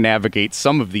I can navigate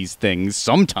some of these things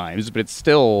sometimes, but it's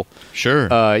still... Sure.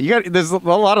 There's a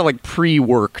lot of, like,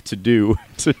 pre-work to do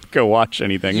to go watch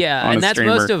anything Yeah, on and a that's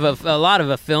streamer. most of a lot of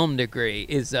a film degree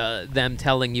is them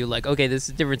telling you, like, okay, this is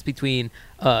the difference between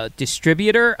a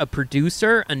distributor, a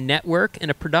producer, a network,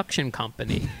 and a production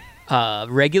company.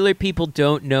 Regular people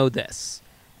don't know this.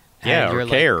 And Yeah, or you're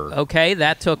like, care. okay,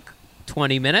 that took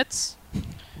 20 minutes.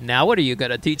 Now what are you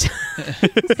going to teach?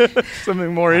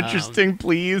 Something more interesting,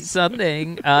 please.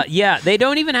 Something. Yeah, they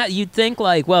don't even have... You'd think,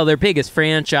 like, well, their biggest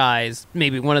franchise,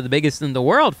 maybe one of the biggest in the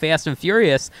world, Fast and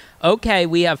Furious. Okay,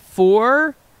 we have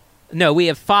 4... No, we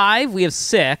have 5. We have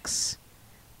 6.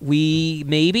 We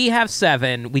maybe have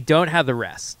 7. We don't have the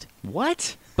rest.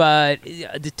 What? But,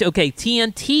 okay,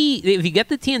 TNT... If you get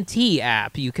the TNT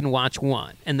app, you can watch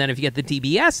one. And then if you get the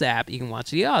TBS app, you can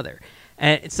watch the other.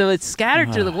 And so it's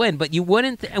scattered to the wind, but you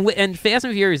wouldn't... And Fast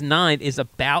and Furious 9 is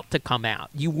about to come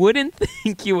out. You wouldn't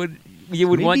think you would you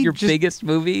would want Maybe your just- biggest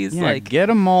movies. Yeah, Like, get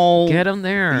them all. get them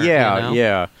there. Yeah, you know?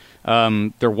 yeah.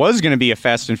 There was going to be a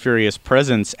Fast and Furious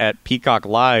presence at Peacock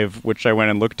Live, which I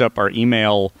went and looked up our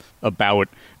email about,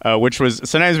 which was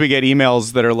sometimes we get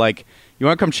emails that are like, you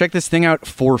want to come check this thing out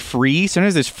for free?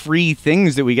 Sometimes there's free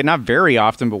things that we get, not very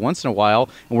often, but once in a while,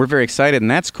 and we're very excited, and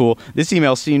that's cool. This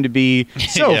email seemed to be,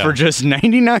 so Yeah. for just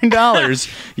 $99,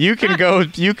 you can go,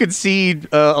 you could see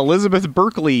Elizabeth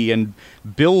Berkley and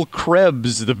Bill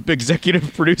Krebs, the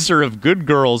executive producer of Good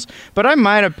Girls, but I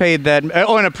might have paid that.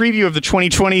 Oh, and a preview of the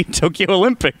 2020 Tokyo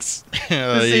Olympics.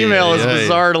 This email is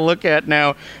bizarre to look at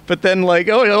now, but then like,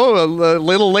 a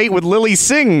little late with Lily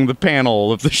Singh, the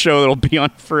panel of the show that'll be on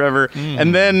forever.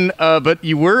 And then, but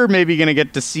you were maybe going to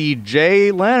get to see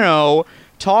Jay Leno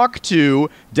talk to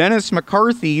Dennis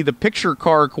McCarthy, the picture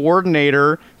car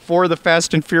coordinator for the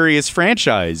Fast and Furious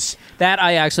franchise. That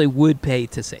I actually would pay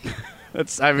to see.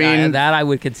 I mean, that I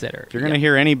would consider. if you're going to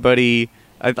hear anybody,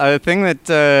 the thing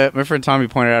that my friend Tommy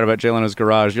pointed out about Jay Leno's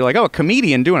garage, you're like, oh, a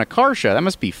comedian doing a car show. That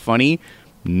must be funny.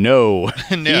 No.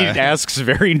 He asks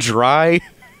very dry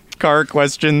car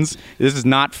questions. This is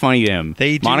not funny to him.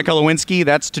 They do- Monica Lewinsky,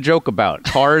 that's to joke about.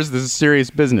 Cars, this is serious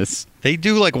business. They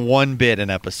do like one bit an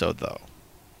episode though.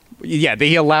 Yeah,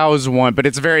 he allows one, but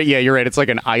it's very, yeah, you're right. It's like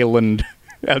an island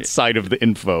outside of the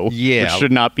info. Yeah. Which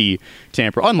should not be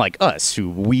tampered. Unlike us, who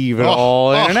weave it Oh,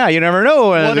 all in oh. and out. You never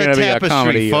know when What it's a going to be a tapestry,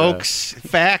 comedy. folks!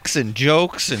 Facts and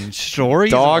jokes and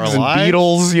stories. Dogs of and our lives.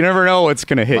 beetles. You never know what's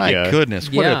going to hit My you.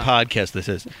 goodness, what Yeah. a podcast this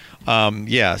is.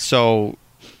 Yeah. So,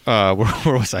 where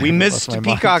was I? We I missed lost my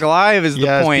mind. Peacock Live is the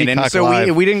Yes, point. And Peacock so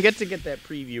Live. we didn't get to get that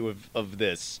preview of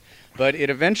this. But it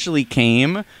eventually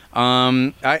came.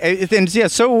 So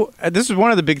this is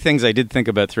one of the big things I did think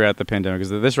about throughout the pandemic is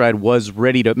that this ride was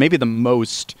ready to, maybe the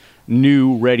most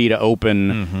new, ready to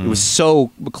open. It was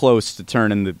so close to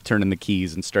turning the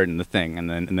keys and starting the thing, and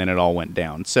then it all went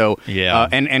down. So Yeah.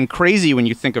 and crazy when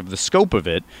you think of the scope of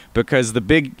it, because the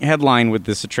big headline with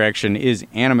this attraction is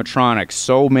animatronics.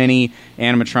 So many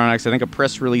animatronics. I think a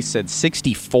press release said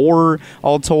 64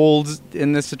 all told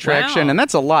in this attraction, Wow. and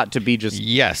that's a lot to be just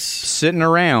Yes. sitting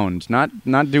around, not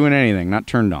doing anything, not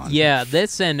turned on. Yeah,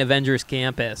 this and Avengers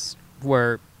Campus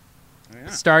were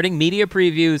starting media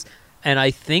previews, and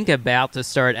I think about to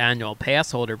start annual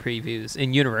pass holder previews,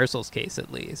 in Universal's case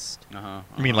at least. I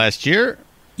mean, last year.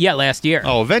 Yeah, last year.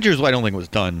 Oh, Avengers. I don't think was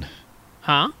done.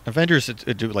 Huh? Avengers,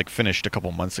 it like finished a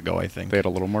couple months ago, I think. They had a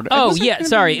little more. Oh, Was it yeah, gonna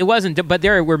sorry. be- It wasn't, but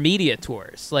there were media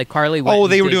tours. Like Carly went Oh,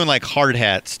 and they were did- doing like hard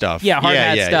hat stuff. Yeah, hard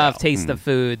hat stuff, yeah. taste the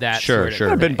food, that Sure, sort of sure.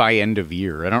 Could have been thing. by end of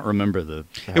year. I don't remember the.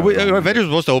 Avengers was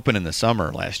supposed to open in the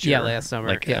summer last year. Yeah, last summer,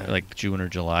 like yeah. like June or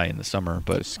July in the summer.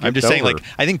 But Just I'm just skipped saying, over. like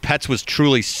I think Pets was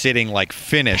truly sitting like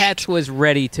finished. Pets was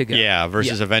ready to go. Yeah,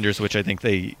 versus Avengers, which I think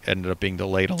they ended up being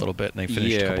delayed a little bit, and they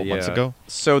finished a couple months ago.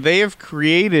 So they have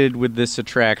created with this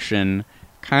attraction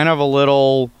kind of a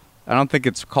little. I don't think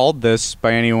it's called this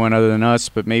by anyone other than us,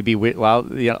 but maybe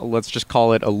let's just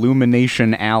call it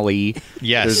Illumination Alley.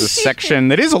 Yes. There's a section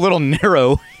that is a little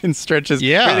narrow in stretches.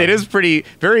 Yeah. It is very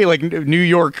like New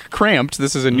York cramped.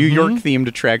 This is a New Mm-hmm. York themed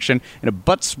attraction, and it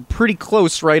butts pretty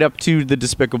close right up to the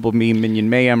Despicable Me Minion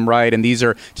Mayhem ride. And these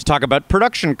are to talk about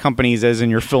production companies, as in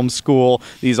your film school.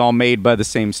 These all made by the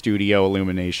same studio,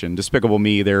 Illumination. Despicable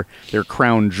Me, their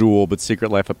crown jewel, but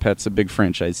Secret Life of Pets, a big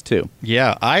franchise too.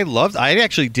 Yeah, I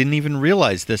actually didn't even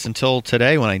realize this until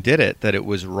today when I did it, that it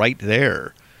was right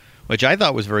there, which I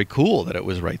thought was very cool that it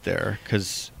was right there.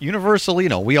 Because Universal,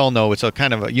 we all know it's a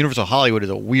kind of Universal Hollywood is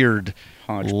a weird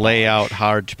Hodgepodge. layout,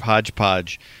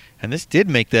 hodgepodge. And this did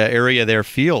make the area there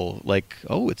feel like,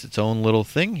 oh, it's its own little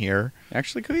thing here.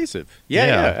 Actually cohesive. Yeah,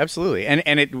 Yeah. absolutely. And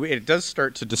it does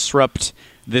start to disrupt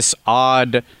this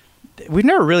odd. We've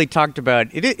never really talked about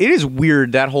it. It is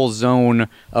weird, that whole zone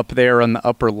up there on the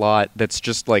upper lot that's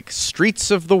just like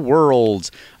streets of the world.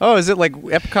 Oh, is it like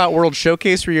Epcot World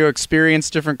Showcase where you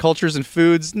experience different cultures and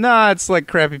foods? Nah, it's like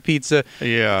crappy pizza.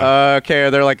 Yeah. Okay,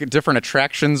 are there like different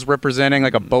attractions representing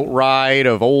like a boat ride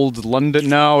of old London?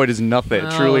 No, it is nothing.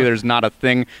 No. Truly, there's not a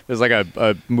thing. There's like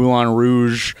a Moulin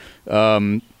Rouge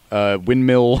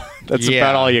windmill. That's Yeah.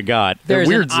 about all you got. The There's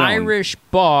weird an zone. Irish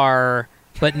bar,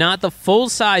 but not the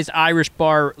full-size Irish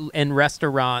bar and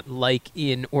restaurant like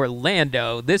in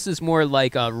Orlando. This is more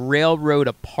like a railroad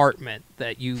apartment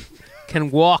that you can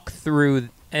walk through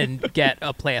and get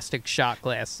a plastic shot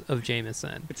glass of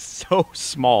Jameson. It's so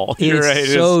small. It You're is right. It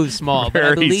so small, but I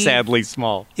Very believe sadly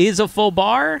small. is a full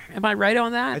bar. Am I right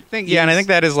on that? I think, yeah, and I think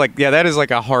that is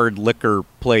like a hard liquor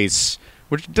place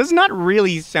which does not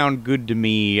really sound good to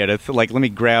me. Let me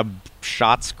grab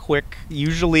shots quick.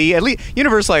 Usually, at least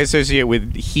Universal I associate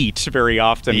with heat very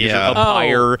often. Yeah. A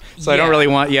fire. So I don't yeah. really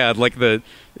want. Yeah, like and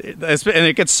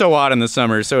it gets so hot in the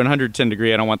summer. So in 110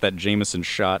 degree, I don't want that Jameson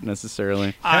shot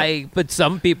necessarily. But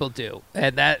some people do,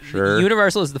 and that Sure.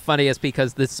 Universal is the funniest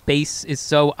because the space is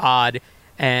so odd,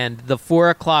 and the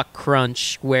 4:00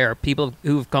 crunch where people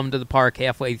who've come to the park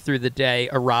halfway through the day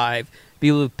arrive,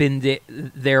 people who've been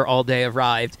there all day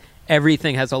arrived.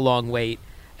 Everything has a long wait,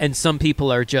 and some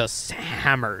people are just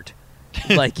hammered.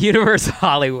 Like Universal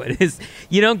Hollywood is,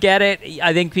 you don't get it.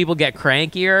 I think people get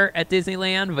crankier at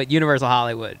Disneyland, but Universal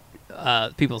Hollywood,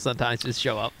 people sometimes just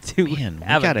show up to Man, we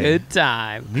have gotta- a good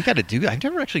time. We got to do. I've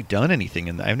never actually done anything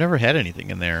in. I've never had anything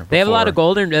in there. They have a lot of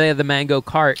before. golden. They have the mango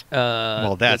cart.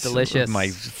 Well, that's delicious. my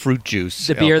fruit juice.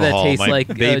 The beer that alcohol, tastes my like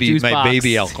a baby, juice my box.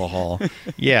 baby alcohol.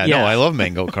 Yeah, Yeah. no, I love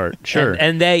Mango Cart. Sure,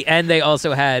 And they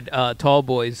also had Tall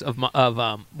Boys of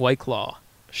White Claw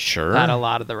sure. at a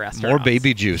lot of the restaurants. More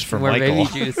baby juice for More Michael.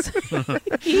 baby juice.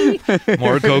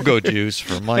 More go-go juice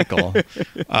for Michael.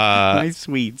 My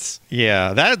sweets.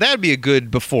 Yeah, that'd be a good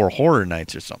before horror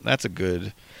nights or something. That's a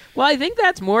good. Well, I think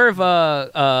that's more of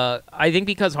a. I think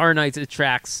because Horror Nights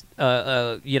attracts,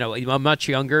 a much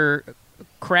younger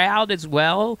crowd as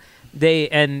well. They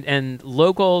and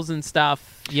locals and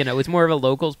stuff. It's more of a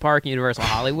locals park. Universal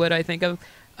Hollywood, I think of.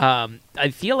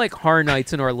 I feel like Horror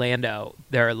Nights in Orlando,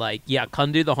 they're like, yeah,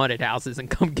 come do the haunted houses and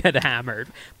come get hammered.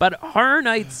 But Horror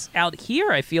Nights out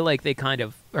here, I feel like they kind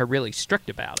of are really strict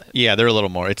about it. Yeah, they're a little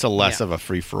more. It's a less Yeah. of a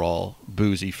free-for-all,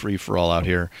 boozy free-for-all out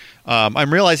here.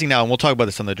 I'm realizing now, and we'll talk about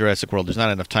this on the Jurassic World. There's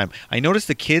not enough time. I noticed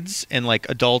the kids and like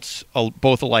adults,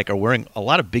 both alike, are wearing a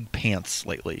lot of big pants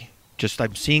lately. Just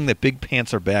I'm seeing that big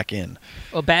pants are back in.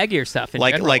 Well, baggier stuff. In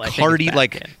Like general, I think, is Hardy, back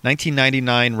like in.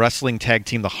 1999 wrestling tag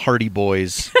team, the Hardy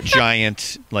Boys,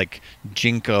 giant like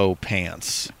Jinko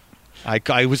pants.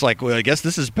 I was like, well, I guess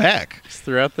this is back. Just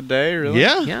throughout the day, really?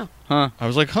 Yeah. Yeah. Huh. I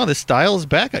was like, huh, this style is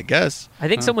back, I guess. I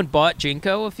think someone bought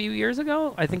Jinko a few years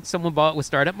ago. I think someone bought it with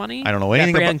startup money. I don't know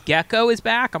anything that brand about- Gecko is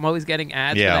back. I'm always getting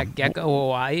ads Yeah. for that Gecko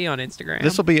Hawaii on Instagram.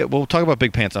 This will be. We'll talk about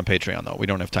big pants on Patreon though. We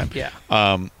don't have time. Yeah.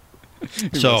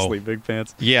 So Mostly big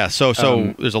pants. yeah, so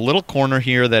there's a little corner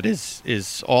here that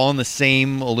is all in the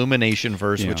same Illumination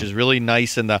verse, Yeah. which is really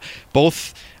nice. And the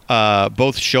both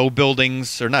show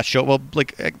buildings, or not show, well,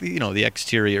 like the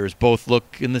exteriors both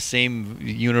look in the same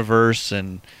universe.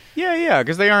 And Yeah,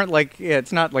 because they aren't like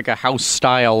it's not like a house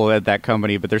style at that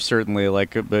company, but they're certainly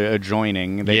like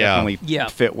adjoining. They Yeah. definitely Yeah.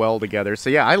 fit well together. So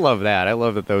yeah, I love that. I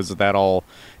love that all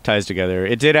ties together.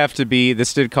 It did have to be.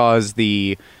 This did cause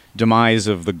the demise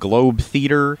of the Globe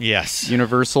Theater. yes,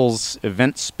 Universal's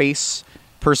event space.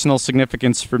 Personal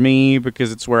significance for me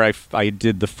because it's where I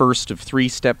did the first of 3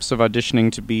 steps of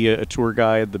auditioning to be a tour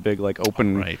guide. The big like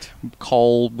open right.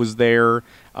 call was there.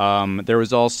 That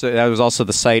was also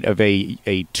the site of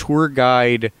a tour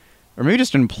guide, or maybe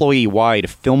just an employee-wide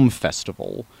film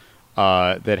festival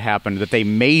that happened. That they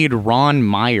made Ron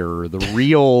Meyer, the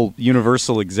real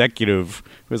Universal executive,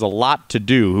 who has a lot to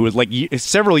do, who was like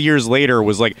several years later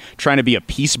was like trying to be a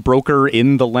peace broker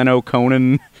in the Leno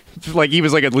Conan. Like he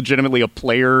was like legitimately a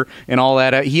player and all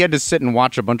that. He had to sit and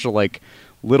watch a bunch of like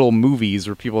little movies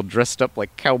where people dressed up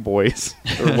like cowboys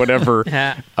or whatever.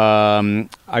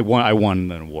 I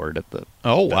won an award at the.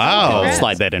 Oh wow! I'll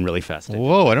slide that in really fast.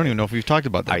 Whoa, I don't even know if we've talked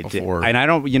about that I before. did, and I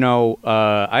don't.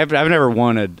 I've never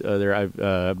won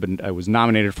I was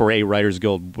nominated for a Writers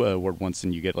Guild award once,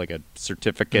 and you get like a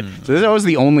certificate. So that was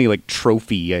the only like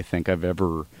trophy I think I've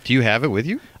ever. Do you have it with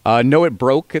you? No, it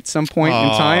broke at some point in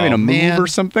time in a man. move or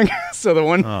something. So the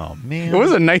one. Oh man, It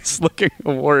was a nice looking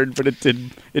award, but it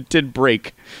did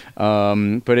break.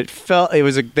 But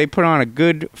they put on a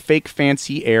good fake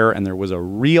fancy air, and there was a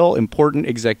real important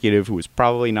executive who was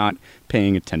probably not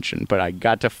paying attention. But I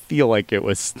got to feel like it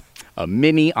was a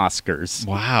mini Oscars.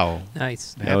 wow.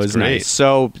 Nice. That was great. nice.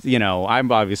 So I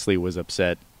obviously was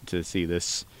upset to see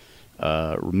this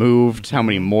removed. How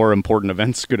many more important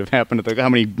events could have happened? How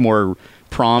many more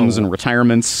proms and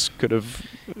retirements could have?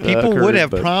 People would occurred, have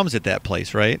but- proms at that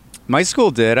place, right? My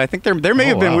school did. I think there may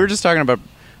have been. wow. We were just talking about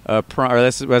prom. Or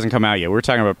this hasn't come out yet. We were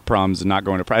talking about proms and not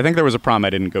going to prom. I think there was a prom I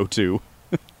didn't go to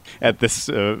at this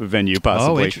venue,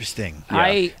 possibly. Oh, interesting.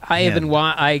 Yeah.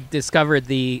 I discovered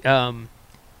the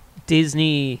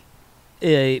Disney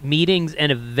meetings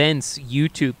and events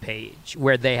YouTube page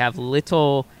where they have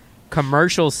little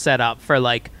commercials set up for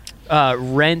like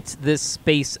rent this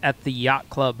space at the Yacht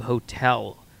Club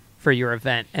Hotel for your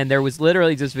event, and there was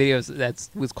literally just videos that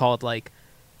was called like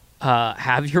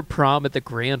have your prom at the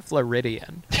Grand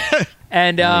Floridian.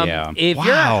 And Yeah. if your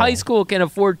Wow. high school can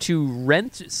afford to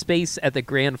rent space at the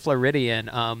Grand Floridian,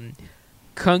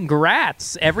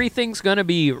 congrats. Everything's going to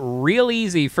be real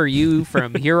easy for you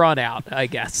from here on out, I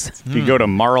guess. If you go to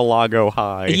Mar-a-Lago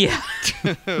High. Yeah.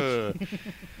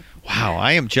 Wow,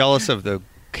 I am jealous of the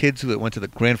kids that went to the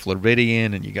Grand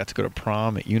Floridian and you got to go to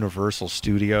prom at Universal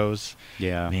Studios.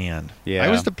 Yeah. Man, Yeah. I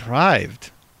was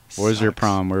deprived. Where was your Sucks.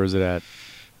 prom? Where was it at?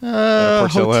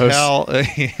 Portillo's? Hotel.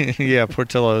 Yeah,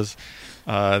 Portillo's.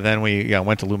 Then we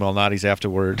went to Lou Malnati's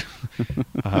afterward.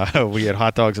 We had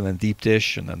hot dogs and then deep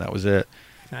dish, and then that was it.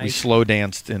 We Nice. slow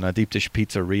danced in a deep dish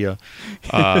pizzeria.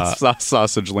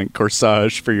 Sausage link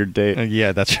corsage for your date.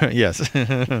 Yeah, that's right. Yes,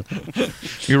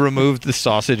 you removed the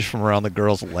sausage from around the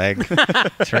girl's leg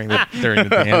during the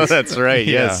Oh, dance. that's right.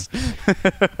 Yeah. Yes.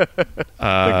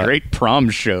 The great prom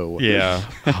show. Yeah.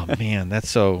 Oh man, that's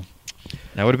so.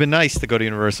 That would have been nice to go to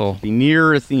Universal. Be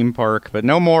near a theme park, but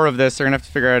no more of this. They're gonna have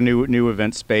to figure out a new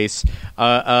event space.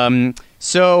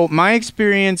 So my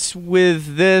experience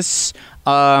with this,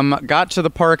 got to the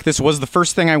park. This was the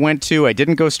first thing I went to. I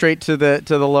didn't go straight to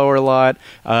the lower lot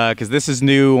because this is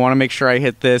new. Want to make sure I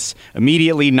hit this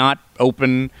immediately. Not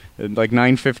open, like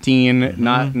 9:15.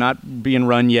 Not being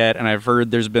run yet. And I've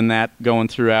heard there's been that going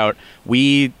throughout.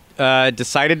 We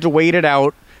decided to wait it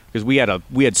out because we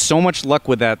had so much luck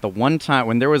with that. The one time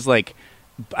when there was like,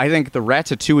 I think the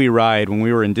Ratatouille ride when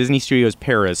we were in Disney Studios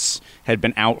Paris had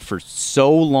been out for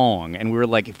so long, and we were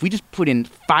like, if we just put in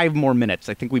 5 more minutes,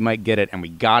 I think we might get it, and we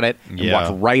got it and Yeah.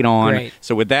 walked right on. Great.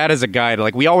 So with that as a guide,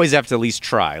 like we always have to at least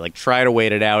try to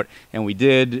wait it out, and we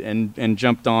did, and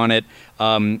jumped on it,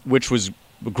 which was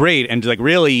great and like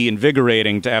really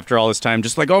invigorating to after all this time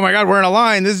just like, oh my god, we're in a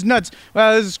line, this is nuts,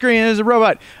 wow, this is a screen, this is a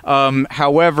robot.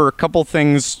 However, a couple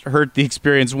things hurt the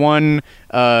experience. One,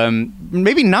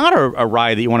 maybe not a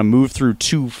ride that you want to move through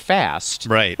too fast,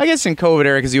 Right. I guess in COVID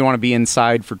era because you don't want to be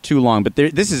inside for too long, but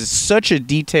this is such a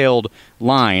detailed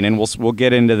line, and we'll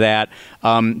get into that.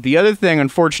 The other thing,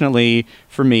 unfortunately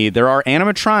for me, there are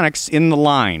animatronics in the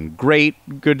line.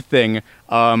 Good thing.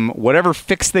 Whatever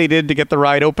fix they did to get the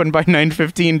ride open by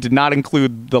 9:15 did not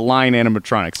include the line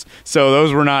animatronics, so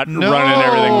those were not running.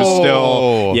 Everything was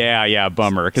still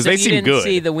bummer because So they you seem didn't good.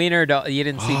 see the wiener dog. You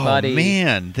didn't see Oh Buddy.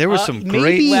 man, there was some great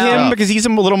Maybe him stuff. because he's a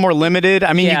little more limited.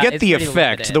 I mean, Yeah, you get it's the pretty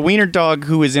effect. limited. The wiener dog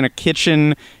who is in a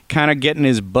kitchen, kind of getting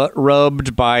his butt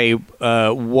rubbed by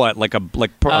like a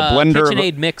blender.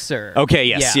 KitchenAid mixer. Okay.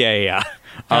 Yes. Yeah.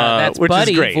 That's which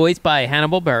Buddy, is great. voiced by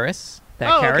Hannibal Buress.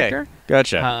 That Okay. character.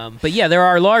 Gotcha. But yeah, there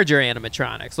are larger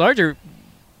animatronics.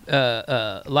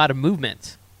 A lot of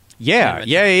movement. Yeah.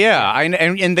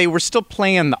 And they were still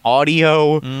playing the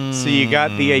audio, so you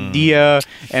got the idea,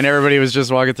 and everybody was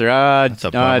just walking through. That's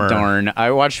a bummer. Darn! I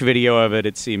watched video of it.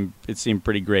 It seemed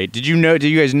pretty great. Did you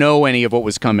guys know any of what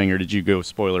was coming, or did you go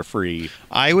spoiler free?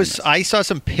 I saw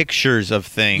some pictures of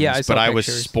things, Yeah, I saw but I was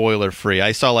pictures. spoiler free.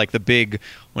 I saw like the big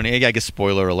I guess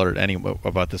spoiler alert anyway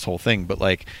about this whole thing, but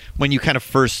like when you kind of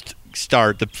first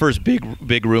start the first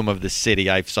big room of the city,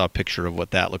 I saw a picture of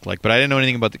what that looked like, but I didn't know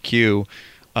anything about the queue.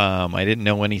 I didn't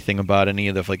know anything about any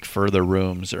of the like further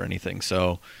rooms or anything,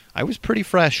 so I was pretty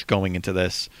fresh going into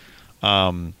this.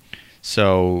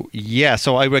 So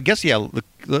I guess a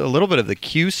little bit of the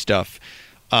queue stuff.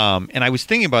 And I was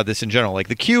thinking about this in general. Like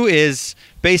the queue is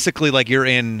basically like you're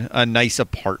in a nice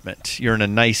apartment. You're in a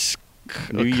nice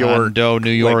condo,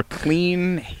 New York. like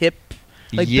clean, hip.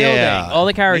 Like Yeah. building. All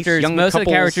the characters, young most of the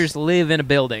couples. characers live in a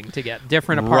building to get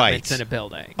different apartments Right. in a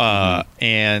building.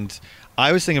 And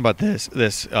I was thinking about this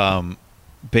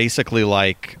basically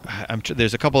like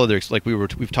there's a couple others like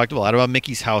we've talked a lot about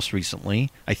Mickey's House recently.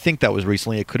 I think that was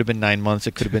recently. It could have been 9 months.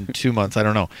 It could have been 2 months. I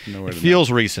don't know. Nowhere It to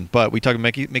feels recent, but we talked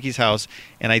about Mickey's House,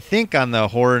 and I think on the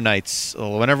Horror Nights,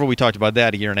 whenever we talked about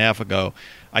that a year and a half ago,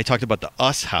 I talked about the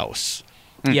Us House,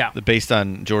 Yeah. based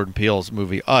on Jordan Peele's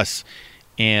movie Us,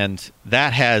 and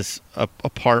that has a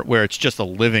part where it's just a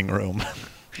living room.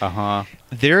 I'm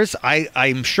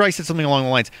sure I said something along the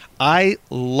lines. I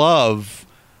love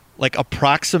like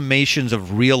approximations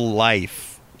of real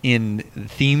life in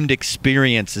themed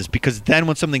experiences, because then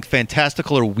when something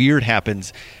fantastical or weird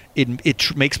happens,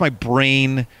 it makes my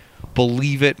brain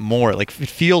believe it more. Like it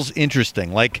feels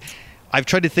interesting. Like I've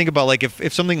tried to think about like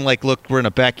if something like, look, we're in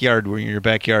a backyard, we're in your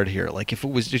backyard here. Like if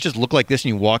it just looked like this and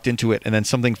you walked into it and then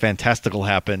something fantastical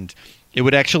happened, it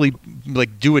would actually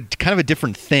like do a kind of a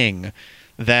different thing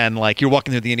than like you're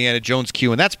walking through the Indiana Jones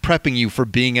queue, and that's prepping you for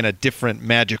being in a different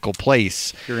magical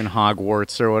place. You're in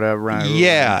Hogwarts or whatever. Right?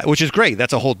 Yeah, which is great.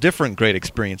 That's a whole different great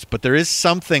experience. But there is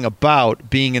something about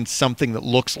being in something that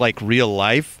looks like real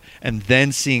life and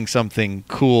then seeing something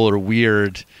cool or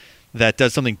weird that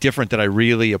does something different that I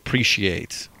really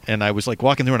appreciate. and I was like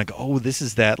walking through, and I go, "Oh, this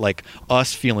is that like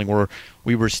us feeling where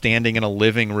we were standing in a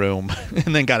living room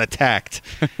and then got attacked,"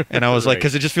 and I was like, Right.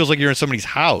 because it just feels like you're in somebody's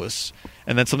house,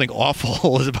 and then something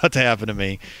awful is about to happen to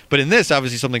me. But in this,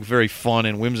 obviously, something very fun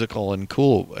and whimsical and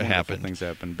cool Wonderful happened. Things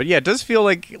happen, but yeah, it does feel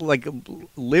like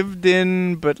lived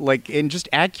in, but like and just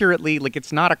accurately, like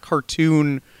it's not a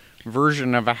cartoon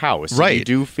version of a house. You Right.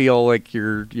 do feel like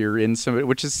you're in some,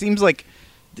 which seems like.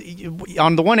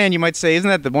 On the one hand, you might say,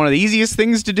 isn't that one of the easiest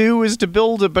things to do is to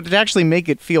build it, but to actually make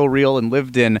it feel real and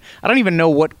lived in. I don't even know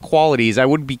what qualities. I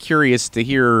would be curious to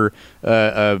hear,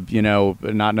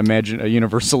 not a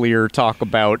universal ear talk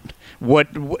about what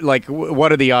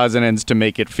are the odds and ends to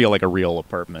make it feel like a real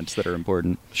apartment that are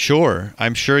important. Sure,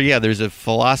 I'm sure. Yeah, there's a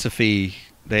philosophy.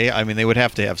 They would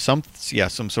have to have some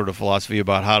sort of philosophy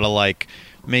about how to like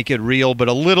make it real, but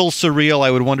a little surreal.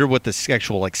 I would wonder what the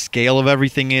actual like scale of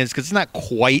everything is, because it's not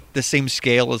quite the same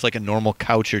scale as like a normal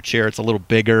couch or chair. It's a little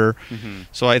bigger.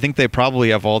 So I think they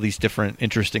probably have all these different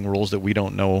interesting rules that we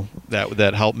don't know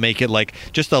that help make it like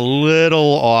just a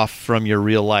little off from your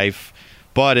real life,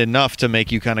 but enough to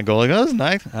make you kind of go like, "Oh, that's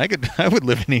nice. I would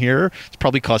live in here." It's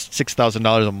probably cost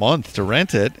 $6,000 a month to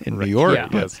rent it in New York. Yeah.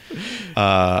 But,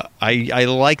 I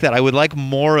like that. I would like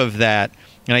more of that.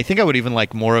 And I think I would even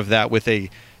like more of that with a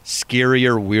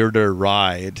scarier, weirder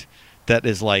ride that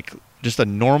is like just a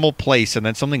normal place, and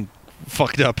then something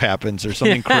fucked up happens or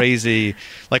something crazy.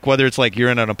 Like whether it's like you're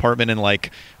in an apartment and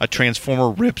like a transformer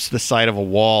rips the side of a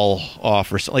wall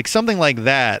off, or like something like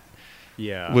that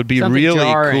Yeah, would be Something really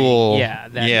jarring. cool. Yeah,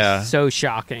 that is so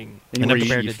shocking. and where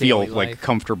compared you to feel daily like life.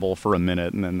 comfortable for a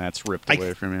minute, and then that's ripped I-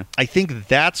 away from you. I think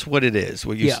that's what it is.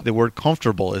 What you Yeah. the word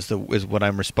comfortable is what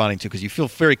I'm responding to, because you feel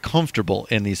very comfortable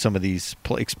in some of these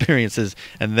experiences,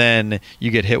 and then you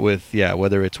get hit with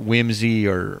whether it's whimsy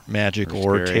or magic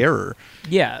Or or scary. terror.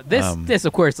 Yeah, this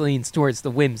of course leans towards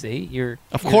the whimsy. You're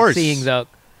course. seeing the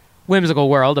whimsical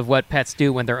world of what pets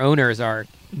do when their owners are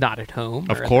not at home. Of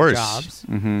or at their course. jobs.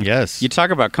 Yes, You talk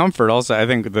about comfort. Also, I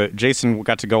think that Jason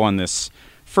got to go on this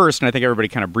first, and I think everybody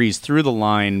kind of breezed through the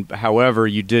line. However,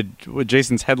 you did with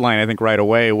Jason's headline. I think right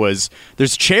away was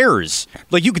there's chairs,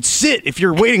 like you could sit if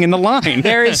you're waiting in the line.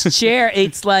 There is chair.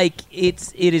 It's like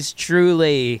it is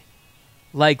truly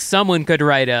like someone could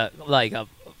write a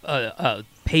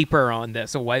paper on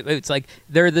this. It's like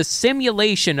they're the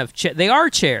simulation of they are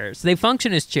chairs. They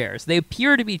function as chairs. They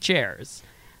appear to be chairs,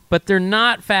 but they're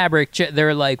not fabric.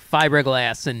 They're like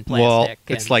fiberglass and well, plastic.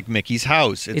 it's and- like Mickey's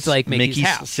house. It's like Mickey's Mickey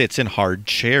house. sits in hard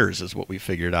chairs, is what we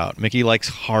figured out. Mickey likes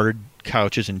hard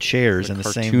couches and chairs, The and the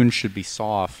cartoon same. should be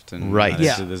soft, and Right.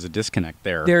 there's a disconnect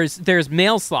there. there's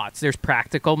mail slots. There's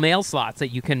practical mail slots that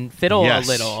you can fiddle Yes.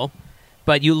 a little.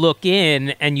 But you look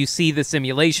in and you see the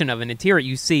simulation of an interior.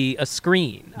 You see a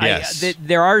screen. Yes.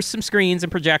 There are some screens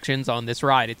and projections on this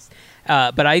ride.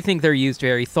 But I think they're used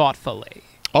very thoughtfully.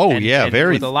 Oh and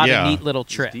very with a lot yeah. of neat little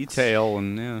tricks. Detail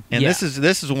and yeah. And Yeah.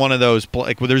 this is one of those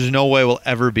like where there's no way we'll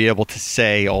ever be able to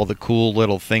say all the cool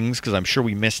little things, because I'm sure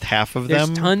we missed half of There's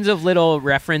them. tons of little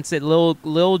references,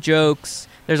 little jokes.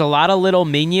 There's a lot of little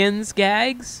Minions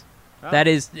gags. That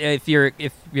is, if you're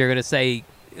gonna say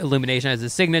Illumination has a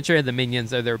signature, the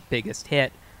Minions are their biggest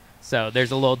hit. So there's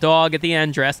a little dog at the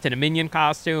end dressed in a Minion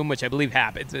costume, which I believe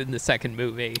happens in the second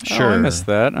movie. Sure. Oh, I missed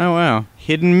that. Oh wow,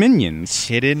 hidden minions.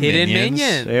 Hidden minions.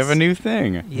 They have a new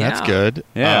thing. Yeah. That's good.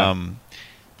 Yeah.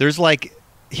 There's like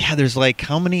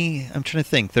how many? I'm trying to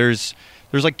think. There's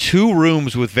like 2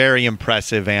 rooms with very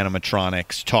impressive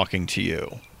animatronics talking to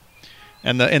you.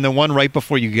 And the one right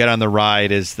before you get on the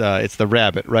ride is it's the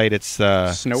rabbit, right? It's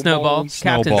Snowball.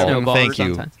 Captain Snowball. Thank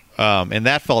you. sometimes. And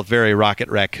that felt very Rocket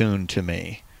Raccoon to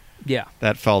me. Yeah.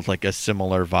 That felt like a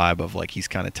similar vibe of like he's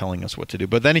kind of telling us what to do.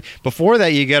 But then before that,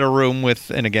 you get a room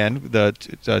with, and again, the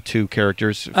 2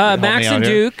 characters. help me Max out and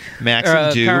here. Duke. Max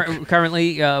and Duke.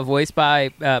 Currently voiced by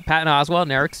Patton Oswalt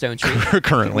and Eric Stonestreet.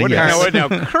 Currently, What, yes. now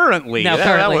currently. Now, that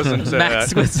currently, wasn't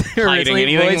Max was hiding originally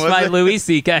anything, voiced was by it? Louis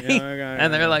C.K. okay,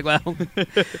 and they're like, well,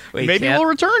 we Maybe can't. we'll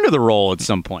return to the role at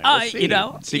some point. We'll see. you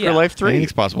know, Secret yeah. Life I 3. think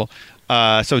it's possible.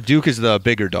 So Duke is the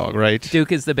bigger dog, right?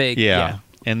 Duke is the big. Yeah.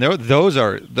 And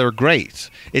they're great.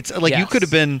 It's like you Yes. could have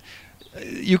been,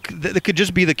 that could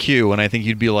just be the queue, and I think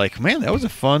you'd be like, man, that was a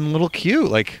fun little queue.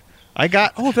 Like I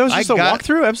got. Oh, if that was just a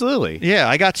walkthrough? Absolutely. Yeah,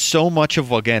 I got so much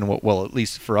of again. Well, at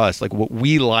least for us, like what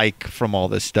we like from all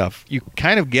this stuff. You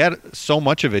kind of get so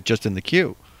much of it just in the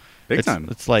queue. Big time.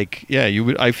 It's like you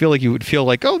would. I feel like you would feel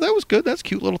like, oh, that was good. That's a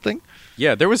cute little thing.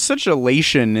 Yeah, there was such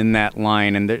elation in that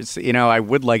line, and there's, I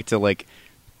would like to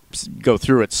go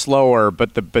through it slower,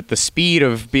 but the speed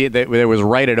of that was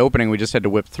right at opening. We just had to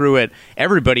whip through it.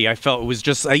 Everybody, I felt, was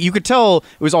just you could tell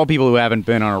it was all people who haven't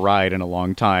been on a ride in a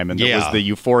long time, and there was the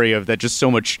euphoria of that, just so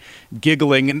much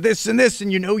giggling and this,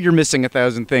 and you're missing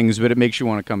 1,000 things, but it makes you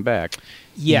want to come back.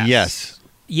 Yes.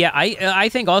 Yeah, I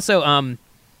think also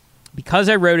because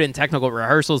I wrote it in technical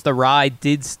rehearsals, the ride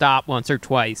did stop once or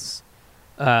twice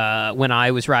when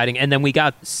I was riding, and then we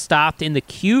got stopped in the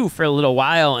queue for a little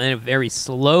while, and it very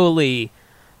slowly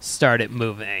started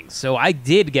moving. So I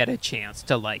did get a chance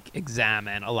to like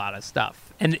examine a lot of stuff.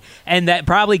 And that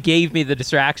probably gave me the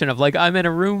distraction of like I'm in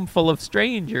a room full of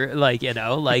strangers, like it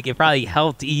probably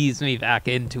helped ease me back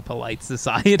into polite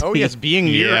society. Oh yes, being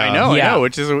near, I know,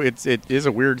 which is it is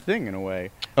a weird thing in a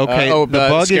way. Okay, the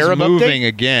bug is moving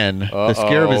again. The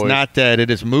scarab is not dead;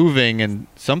 it is moving, and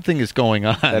something is going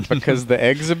on. That's because the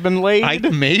eggs have been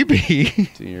laid. Maybe.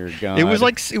 Dear God,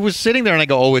 it was sitting there, and I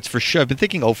go, "Oh, it's for sure." I've been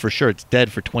thinking, "Oh, for sure, it's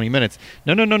dead for 20 minutes."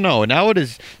 No. Now it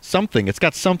is something. It's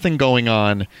got something going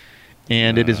on.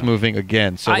 And it is moving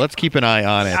again, so let's keep an eye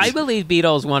on it. I believe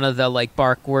beetles one of the like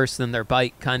bark worse than their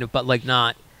bite kind of, but like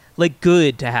not like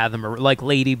good to have them, or like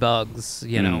ladybugs,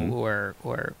 or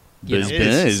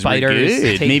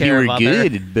spiders. Maybe we're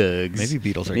good at bugs. Maybe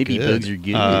beetles are Maybe good. Bugs are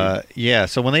good. Yeah.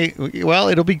 So when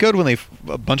it'll be good when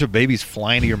a bunch of babies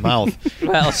fly into your mouth.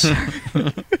 Well,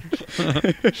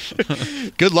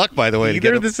 good luck, by the way.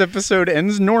 Either this episode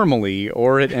ends normally,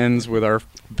 or it ends with our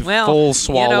full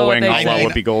swallowing of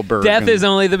Whoopi Goldberg. Death is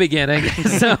only the beginning.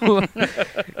 So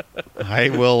I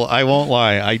won't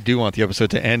lie. I do want the episode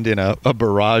to end in a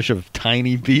barrage of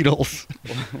tiny beetles.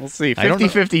 We'll see.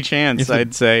 50-50 chance,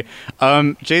 I'd say.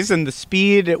 Jason, the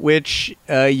speed at which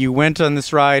you went on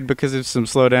this ride because of some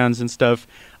slowdowns and stuff,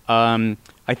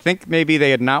 I think maybe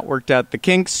they had not worked out the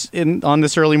kinks on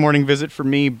this early morning visit for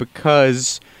me,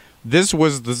 because this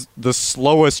was the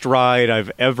slowest ride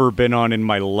I've ever been on in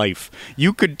my life.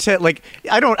 You could tell, like,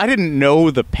 I didn't know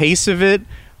the pace of it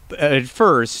at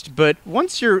first, but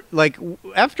once you're like,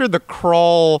 after the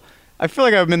crawl, I feel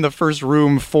like I'm in the first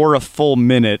room for a full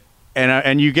minute,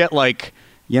 and you get like,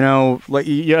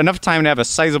 enough time to have a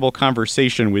sizable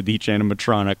conversation with each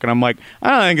animatronic, and I'm like, I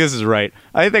don't think this is right.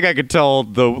 I think I could tell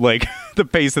the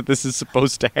pace that this is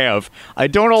supposed to have. I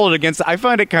don't hold it against it. I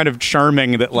find it kind of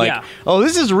charming that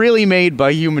this is really made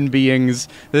by human beings.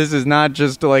 This is not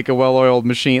just like a well-oiled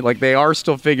machine. Like, they are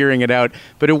still figuring it out,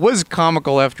 but it was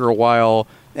comical after a while.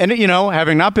 And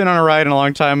having not been on a ride in a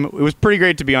long time, it was pretty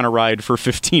great to be on a ride for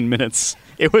 15 minutes.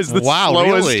 It was the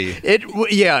slowest. Really?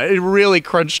 It really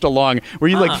crunched along,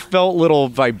 where you felt little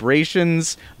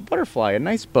vibrations. Butterfly, a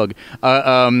nice bug.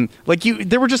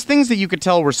 There were just things that you could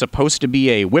tell were supposed to be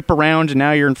a whip around, and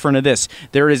now you're in front of this.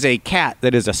 There is a cat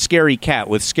that is a scary cat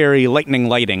with scary lightning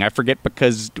lighting. I forget,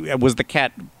 because it was the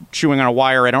cat chewing on a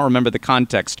wire. I don't remember the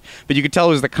context, but you could tell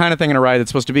it was the kind of thing in a ride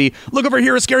that's supposed to be, look over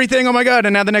here, a scary thing, oh my God,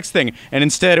 and now the next thing. And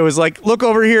instead it was like, look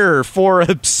over here for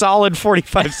a solid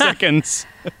 45 seconds.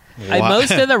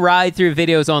 Most of the ride-through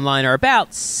videos online are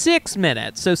about 6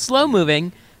 minutes, so slow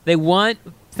moving. They want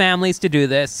families to do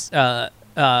this, I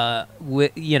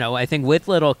think with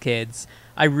little kids.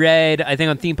 I read, I think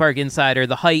on Theme Park Insider,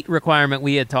 the height requirement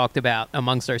we had talked about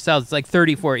amongst ourselves, it's like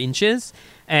 34 inches,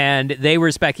 and they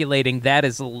were speculating that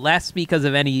is less because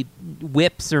of any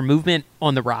whips or movement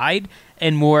on the ride,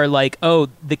 and more like,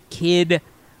 the kid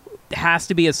has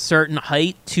to be a certain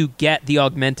height to get the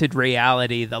augmented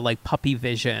reality, the like puppy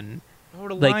vision.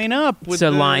 Line up with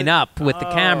the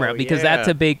camera, because that's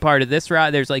a big part of this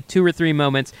ride. There's like 2 or 3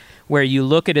 moments where you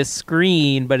look at a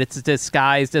screen, but it's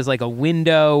disguised as like a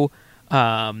window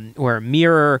or a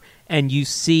mirror, and you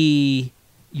see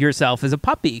yourself as a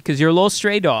puppy, because you're little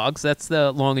stray dogs. That's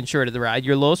the long and short of the ride.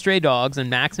 You're little stray dogs, and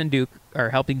Max and Duke are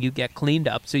helping you get cleaned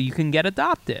up so you can get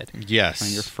adopted. Yes.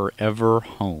 And you're forever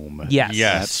home. Yes.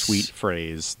 That sweet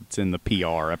phrase. It's in the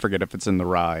PR. I forget if it's in the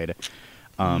ride.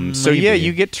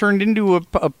 You get turned into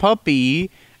a puppy,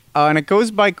 and it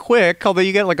goes by quick, although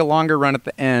you get like a longer run at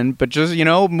the end. But just,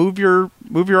 move your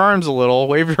arms a little,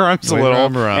 wave your arms a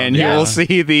little, and you'll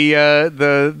see the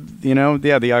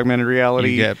augmented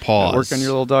reality. You get paws. Work on your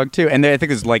little dog too. And I think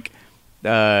there's like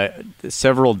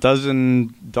several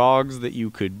dozen dogs that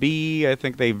you could be. I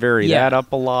think they vary that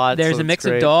up a lot. There's a mix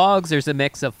of dogs. There's a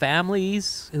mix of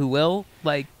families who will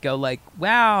go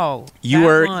wow.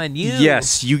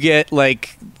 Yes, you get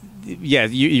like. Yeah,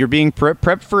 you're being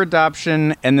prepped for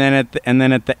adoption, and then at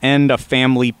the end, a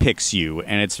family picks you,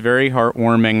 and it's very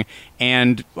heartwarming.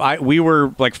 And we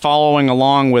were like following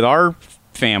along with our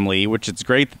family, which it's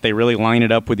great that they really line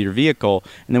it up with your vehicle.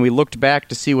 And then we looked back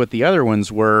to see what the other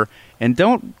ones were. And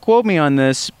don't quote me on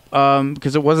this.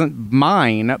 because it wasn't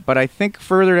mine, but I think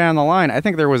further down the line, I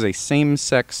think there was a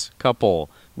same-sex couple,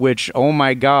 which, oh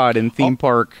my God, in theme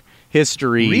park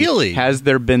history, Really? has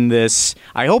there been this?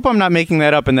 I hope I'm not making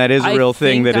that up, and that is a real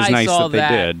thing that is nice that they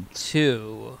did.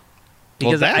 Too, Well,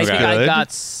 because I that's think I good.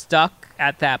 got stuck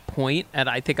at that point, and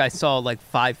I think I saw like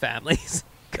 5 families.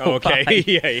 go by.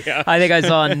 yeah. I think I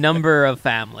saw a number of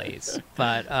families,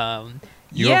 but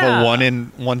You yeah. have a 1 in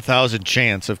 1,000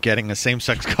 chance of getting a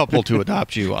same-sex couple to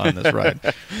adopt you on this ride,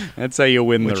 That's how you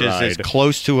win which the is ride. as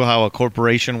close to how a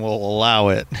corporation will allow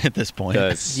it at this point.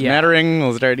 Smattering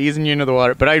will start easing you into the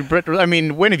water. But I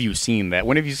mean, when have you seen that?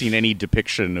 When have you seen any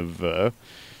depiction of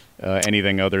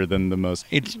anything other than the most?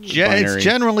 It's binary?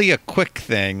 generally a quick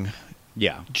thing.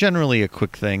 Yeah. Generally a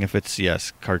quick thing if it's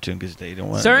cartoon because they don't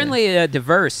want Certainly a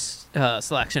diverse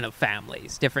selection of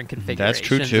families, different configurations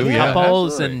true, too, of yeah.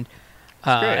 couples Absolutely. and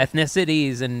great.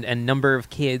 ethnicities and number of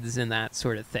kids and that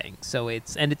sort of thing. So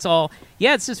it's all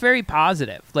it's just very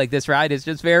positive. Like this ride is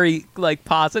just very like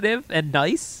positive and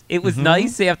nice. It was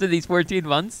nice after these 14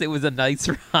 months. It was a nice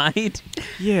ride.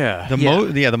 Yeah.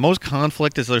 The most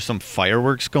conflict is there's some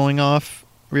fireworks going off.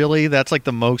 Really, that's like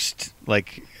the most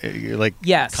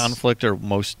Yes. conflict or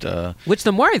most. Which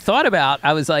the more I thought about,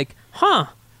 I was like,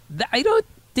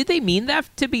 did they mean that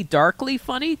to be darkly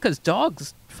funny? Because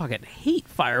dogs fucking hate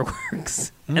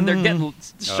fireworks, and they're getting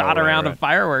shot right, around right. a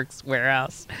fireworks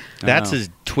warehouse. That's know. as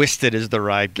twisted as the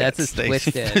ride gets. That's as They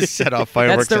twisted. set off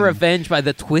fireworks. That's the and- revenge by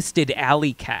the twisted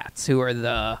alley cats, who are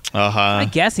the, I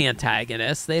guess,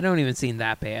 antagonists. They don't even seem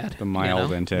that bad. The mild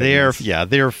They're antagonist.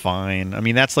 they're fine. I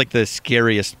mean, that's like the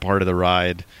scariest part of the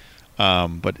ride,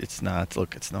 but it's not.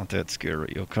 Look, it's not that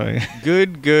scary. Okay.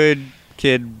 Good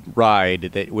kid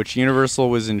ride which Universal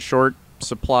was in short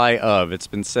supply of. It's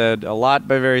been said a lot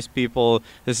by various people.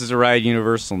 This is a ride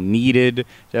Universal needed.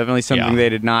 Definitely something Yeah. they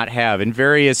did not have in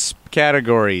various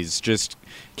categories. Just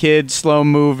kid, slow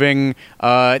moving.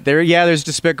 There's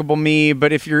Despicable Me,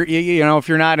 but if you're if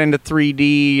you're not into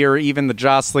 3D or even the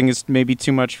jostling is maybe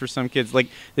too much for some kids. Like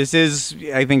this is,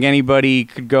 I think anybody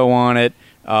could go on it.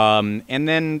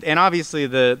 And obviously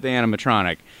the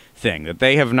animatronic thing that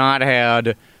they have not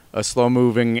had a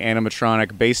slow-moving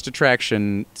animatronic-based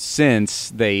attraction since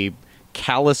they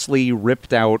callously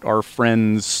ripped out our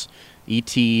friends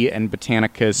E.T. and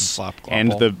Botanicus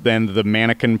and the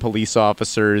mannequin police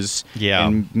officers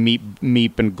and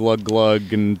Meep and Glug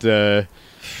Glug and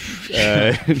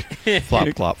Flop,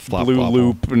 flop, flop, Blue flop.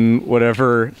 Loop and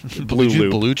whatever. Blue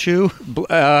Loop. Blue Chew?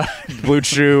 Blue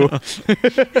Chew.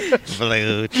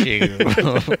 Blue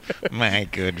Chew. My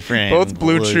good friend. Both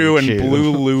Blue Chew and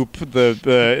Blue Loop,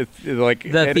 the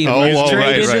theme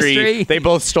industry. They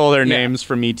both stole their names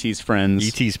from E.T.'s friends.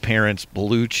 E.T.'s parents,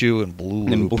 Blue Chew and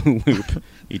Blue And Loop. Blue Loop.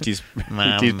 E.T.'s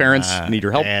parents need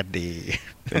your help. Daddy.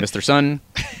 They miss their son.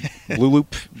 Blue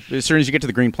Loop. As soon as you get to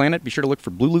the Green Planet, be sure to look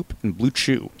for Blue Loop and Blue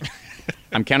Chew.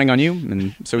 I'm counting on you,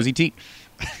 and so is E.T.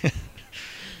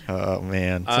 Oh,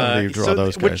 man. Somebody draw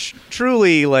those guys. Which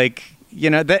truly, the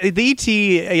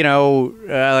E.T.,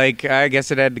 I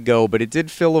guess it had to go, but it did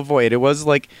fill a void. It was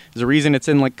there's a reason it's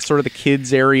in sort of the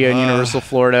kids area in Universal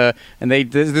Florida, and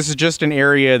this is just an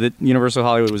area that Universal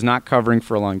Hollywood was not covering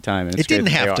for a long time. And It didn't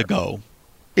have to go.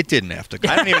 It didn't have to go.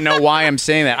 I don't even know why I'm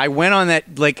saying that. I went on that,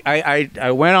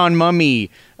 I went on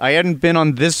Mummy. I hadn't been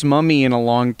on this Mummy in a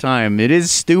long time. It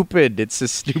is stupid. It's a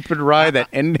stupid ride. That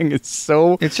ending is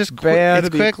so It's just bad.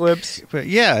 It's The quick. Eclipse. But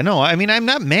yeah, no, I mean, I'm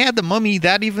not mad the Mummy,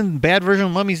 that even bad version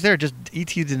of Mummy's there. Just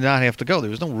E.T. did not have to go. There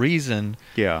was no reason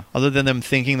Yeah. other than them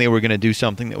thinking they were going to do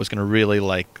something that was going to really,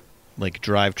 like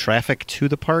drive traffic to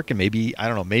the park. And maybe, I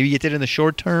don't know, maybe it did in the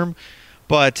short term.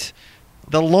 But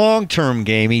the long-term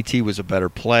game, E.T. was a better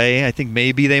play. I think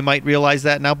maybe they might realize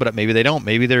that now, but maybe they don't.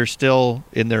 Maybe they're still,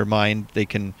 in their mind, they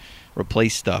can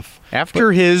replace stuff.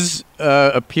 After his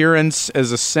appearance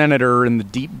as a senator in the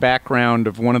deep background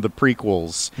of one of the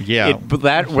prequels,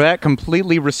 that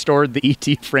completely restored the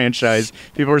E.T. franchise.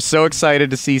 People were so excited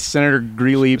to see Senator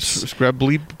Greeleeps.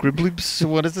 Gribleeps,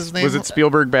 what is his name? Was it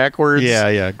Spielberg backwards?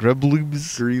 Yeah,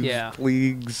 Gribleeps.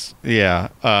 Greeleeps. Yeah.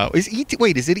 Is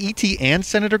it E.T. and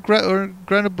Senator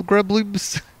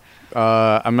Gribleeps?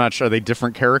 I'm not sure. Are they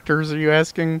different characters, are you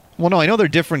asking? Well, no, I know they're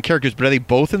different characters, but are they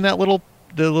both in the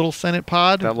little Senate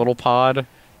pod? That little pod?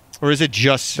 Or is it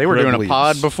just They were doing a Gribleeps?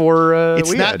 pod before It's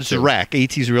we not had to. Zrak.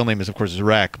 E.T.'s real name is, of course,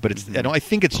 Zrak, but it's I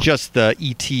think it's just the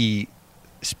E.T.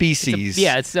 species.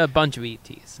 It's a bunch of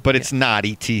ETs. But it's not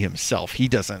E.T. himself. He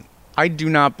doesn't. I do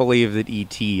not believe that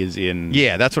E.T. is in...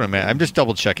 Yeah, that's what I meant. I'm just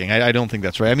double-checking. I don't think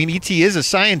that's right. I mean, E.T. is a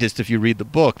scientist if you read the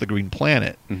book, The Green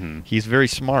Planet. Mm-hmm. He's very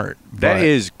smart. That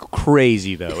is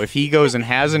crazy, though. If he goes and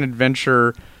has an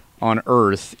adventure on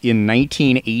Earth in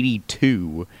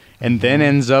 1982 and then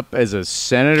ends up as a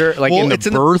senator, like Well, in it's the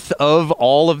in the- birth of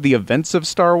all of the events of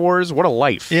Star Wars. What a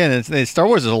life. Yeah, and Star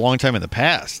Wars is a long time in the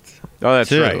past. Oh, that's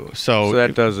too. right. So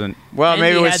that doesn't. Well, And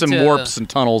maybe he with had some to warps and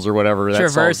tunnels or whatever. That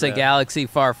Traverse solves a that. galaxy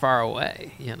far, far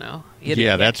away. You know. He had to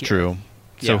yeah, get that's here. true.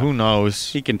 So Yeah. who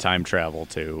knows? He can time travel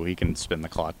too. He can spin the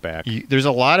clock back. There's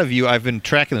a lot of you. I've been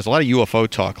tracking. There's a lot of UFO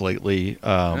talk lately.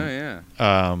 yeah.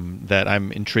 That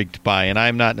I'm intrigued by, and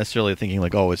I'm not necessarily thinking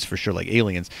like, oh, it's for sure like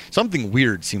aliens. Something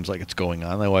weird seems like it's going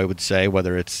on, though I would say,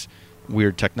 whether it's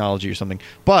weird technology or something.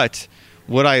 But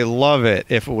would I love it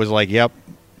if it was like, yep,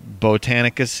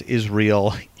 Botanicus is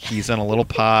real. He's in a little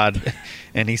pod,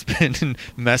 and he's been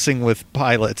messing with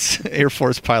pilots, Air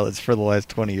Force pilots, for the last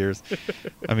 20 years.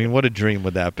 I mean, what a dream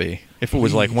would that be? If it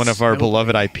was like one of our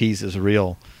beloved IPs is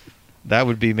real, that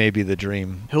would be maybe the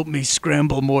dream. Help me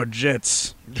scramble more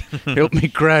jets. Help me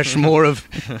crash more of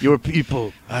your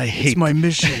people. I It's hate my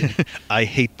mission. I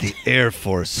hate the Air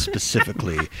Force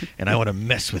specifically, and I want to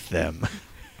mess with them.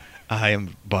 I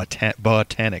am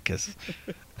Botanicus.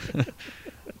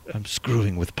 I'm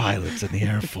screwing with pilots in the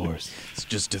Air Force. It's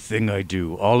just a thing I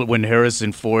do. All when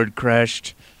Harrison Ford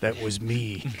crashed, that was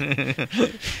me.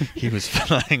 He was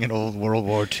flying an old World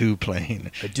War II plane.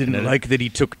 I didn't like that he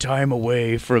took time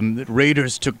away from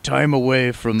Raiders. Took time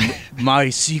away from my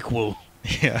sequel.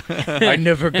 Yeah. I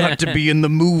never got to be in the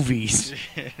movies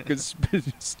because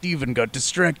Steven got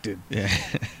distracted. Yeah.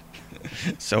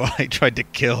 So I tried to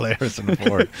kill Harrison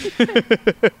Ford.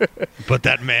 But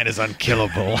that man is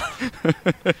unkillable.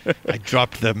 I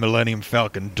dropped the Millennium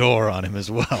Falcon door on him as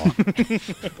well.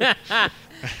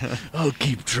 I'll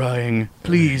keep trying.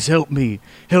 Please help me.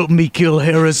 Help me kill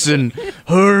Harrison.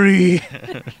 Hurry.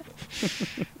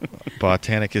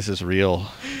 Botanicus is real.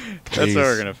 That's Please. how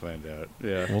we're gonna find out.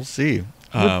 Yeah. We'll see.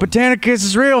 Botanicus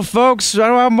is real, folks. I don't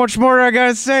know how much more I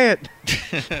gotta say it.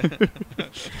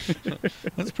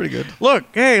 That's pretty good.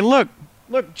 Look,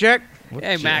 Jack.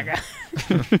 Hey, Mac.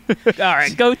 All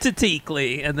right, go to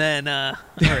Teakley, and then all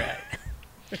right.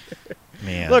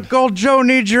 Man. Look, old Joe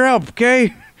needs your help.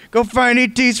 Okay, go find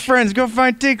E.T.'s friends. Go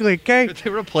find Tinkley. Okay, They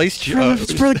replaced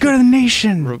it's for the good of the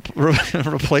nation.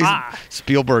 replaced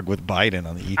Spielberg with Biden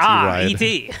on the ET ride.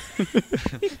 E.T.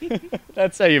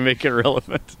 That's how you make it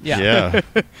relevant. Yeah.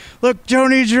 Yeah. Look, Joe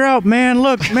needs your help, man.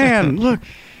 Look, you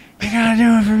gotta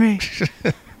do it for me.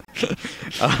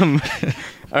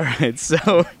 All right,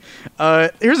 so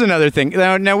here's another thing.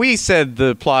 Now we said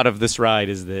the plot of this ride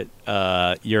is that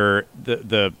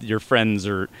your friends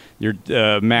or your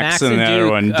Max and the other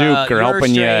one, Duke, are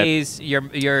helping you.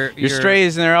 Your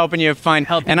Strays, and they're helping you find.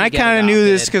 helping And you I get kind of knew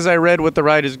this adopted. because I read what the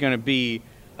ride is going to be,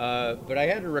 but I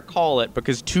had to recall it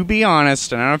because, to be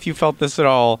honest, and I don't know if you felt this at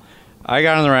all, I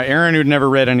got on the ride. Aaron, who'd never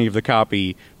read any of the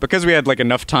copy, because we had like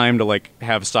enough time to like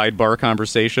have sidebar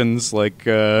conversations, like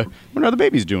what are the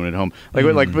babies doing at home? Like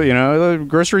the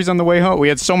groceries on the way home. We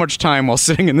had so much time while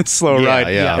sitting in this slow Yeah,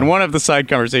 ride. yeah. And one of the side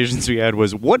conversations we had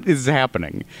was, what is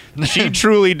happening? She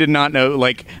truly did not know.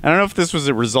 Like, I don't know if this was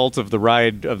a result of the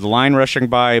ride, of the line rushing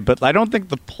by, but I don't think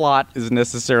the plot is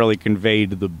necessarily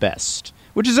conveyed the best.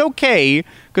 Which is okay,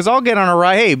 because I'll get on a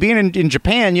ride. Hey, being in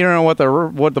Japan, you don't know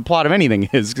what the plot of anything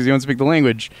is because you don't speak the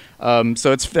language.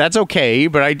 So that's okay,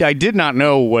 but I did not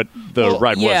know what the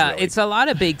ride was. Yeah, really. it's a lot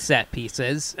of big set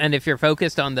pieces, and if you're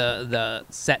focused on the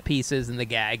set pieces and the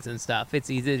gags and stuff, it's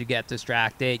easy to get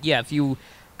distracted. Yeah, if you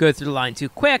go through the line too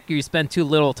quick, you spend too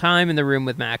little time in the room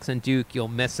with Max and Duke, you'll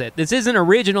miss it. This is an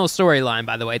original storyline,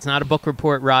 by the way. It's not a book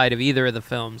report ride of either of the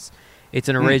films. It's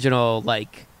an original,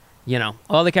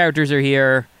 all the characters are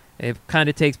here. It kind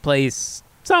of takes place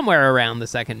somewhere around the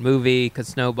second movie because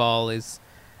Snowball is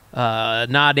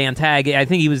not antagonist. I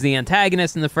think he was the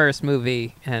antagonist in the first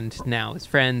movie, and now his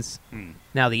friends.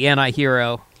 Now the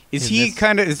anti-hero. Is in he this.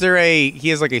 kind of? Is there he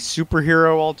has like a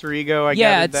superhero alter ego? I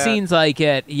Yeah, gathered it that. seems like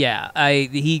it. Yeah,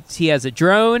 he has a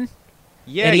drone.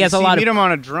 Yeah, and he has a lot meet of him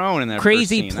on a drone in that first Crazy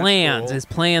scene. That's plans. cool. His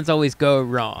plans always go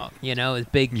wrong. His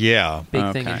big Yeah. thing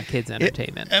in Okay. kids'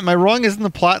 entertainment. Am I wrong? Isn't the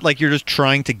plot like you're just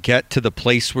trying to get to the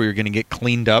place where you're going to get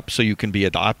cleaned up so you can be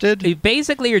adopted?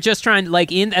 Basically, you're just trying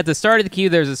at the start of the queue.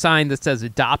 There's a sign that says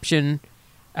adoption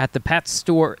at the pet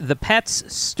store. The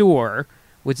Pets Store,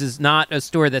 which is not a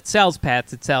store that sells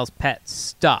pets; it sells pet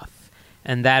stuff,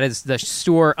 and that is the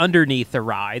store underneath the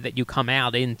ride that you come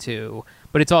out into.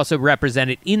 But it's also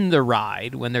represented in the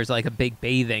ride when there's like a big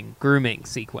bathing, grooming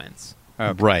sequence.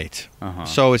 Okay. Right. Uh-huh.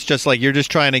 So it's just like you're just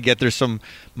trying to there's some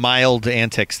mild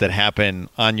antics that happen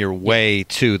on your way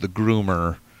to the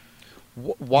groomer.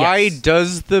 Why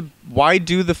Yes. why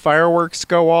do the fireworks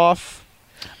go off?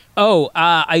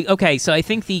 Okay. So I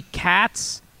think the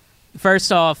cats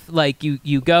first off, like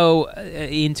you go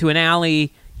into an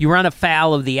alley, you run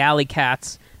afoul of the alley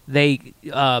cats. They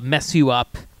mess you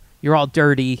up. You're all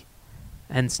dirty.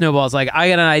 And Snowball's like, I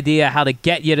got an idea how to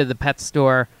get you to the pet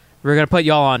store. We're going to put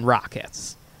you all on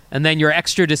rockets. And then you're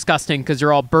extra disgusting because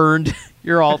you're all burned.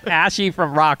 You're all ashy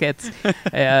from rockets.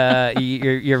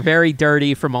 You're very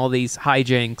dirty from all these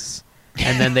hijinks.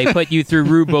 And then they put you through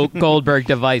Rube Goldberg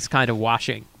device kind of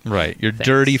washing. Right. You're things.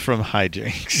 dirty from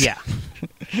hijinks. Yeah.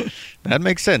 That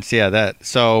makes sense. Yeah, that's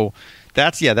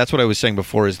what I was saying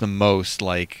before is the most,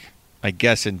 like, I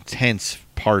guess, intense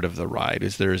part of the ride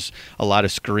is there's a lot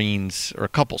of screens, or a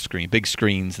couple big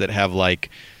screens that have, like,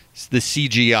 the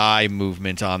CGI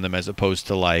movement on them, as opposed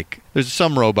to, like, there's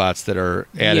some robots that are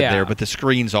added there, but the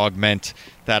screens augment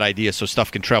that idea so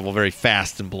stuff can travel very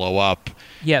fast and blow up.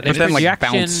 Yeah, But then, like,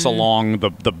 bounce along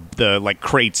the like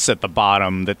crates at the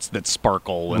bottom that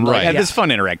sparkle and like, have this fun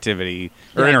interactivity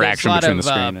or interaction between the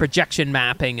screen. Projection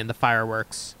mapping and the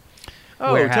fireworks.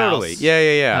 Oh, warehouse, totally.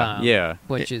 Yeah.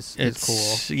 Which is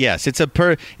cool. Yes, it's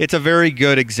a very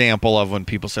good example of when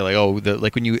people say, like,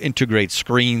 like when you integrate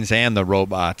screens and the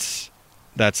robots,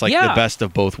 that's like the best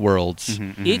of both worlds.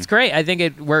 It's great. I think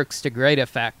it works to great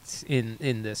effect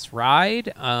in this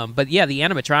ride. But yeah, the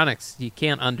animatronics, you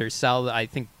can't undersell. I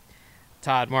think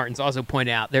Todd Martin's also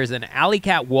pointed out there's an alley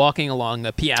cat walking along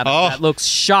a piano that looks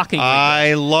shockingly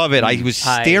I good. love it. I was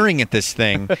staring at this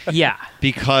thing. Yeah.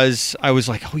 Because I was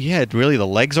like, oh, yeah, really, the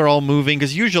legs are all moving.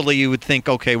 Because usually you would think,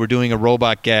 okay, we're doing a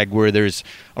robot gag where there's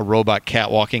a robot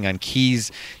cat walking on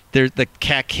keys. The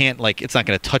cat can't, like, it's not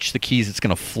going to touch the keys. It's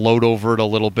going to float over it a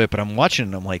little bit. But I'm watching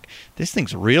and I'm like, this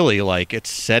thing's really, like, it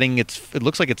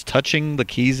looks like it's touching the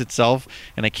keys itself.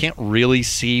 And I can't really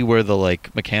see where the,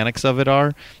 like, mechanics of it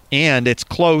are. And it's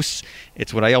close.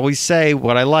 It's what I always say,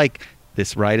 what I like.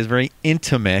 This ride is very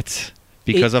intimate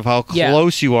because of how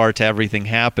close you are to everything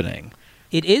happening.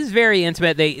 It is very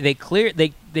intimate.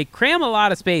 They cram a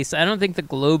lot of space. I don't think the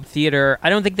Globe Theater, I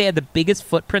don't think they had the biggest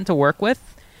footprint to work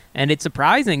with. And it's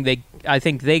surprising. I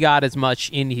think they got as much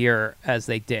in here as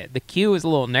they did. The queue is a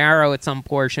little narrow at some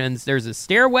portions. There's a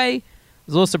stairway. I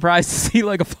was a little surprised to see,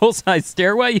 like, a full-size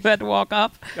stairway you had to walk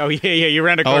up. Oh, yeah. You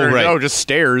ran a corner. Right. Oh, just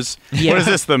stairs. Yeah. What is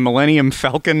this, the Millennium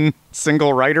Falcon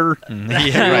single rider?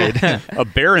 Yeah, right. A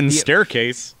barren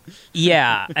staircase.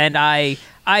 Yeah, and I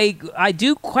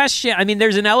do question. I mean,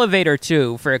 there's an elevator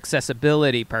too for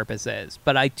accessibility purposes,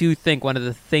 but I do think one of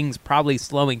the things probably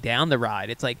slowing down the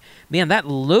ride. It's like, man, that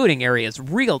loading area is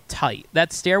real tight.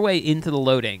 That stairway into the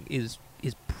loading is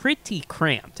pretty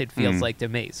cramped. It feels like to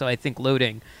me. So I think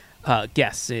loading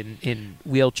guests in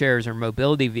wheelchairs or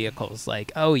mobility vehicles,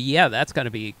 like, oh yeah, that's gonna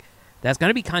be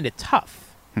kind of tough.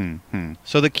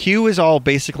 So the queue is all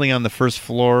basically on the first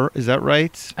floor, is that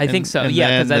right? I think so,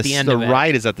 yeah, because at the end of it. The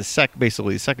ride is at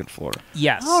basically the second floor.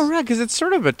 Yes. Oh, right, because it's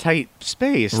sort of a tight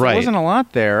space. Right. There wasn't a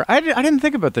lot there. I didn't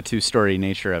think about the two-story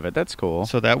nature of it. That's cool.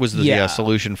 So that was the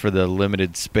solution for the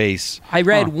limited space. I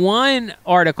read one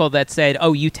article that said,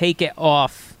 oh, you take it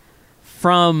off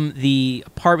from the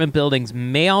apartment building's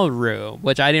mail room,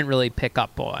 which I didn't really pick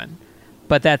up on,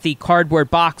 but that the cardboard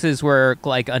boxes were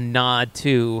like a nod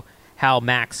to how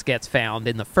Max gets found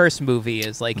in the first movie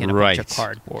is like in a bunch of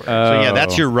cardboard. So yeah,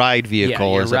 that's your ride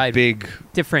vehicle. your is ride, a big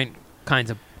different kinds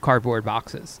of cardboard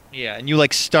boxes. Yeah, and you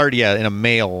like start in a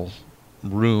mail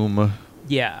room.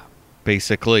 Yeah.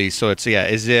 Basically, so it's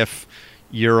as if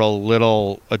you're a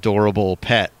little adorable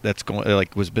pet that's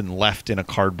was been left in a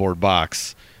cardboard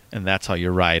box, and that's how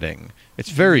you're riding.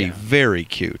 It's very very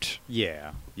cute.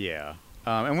 Yeah.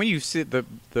 And when you see the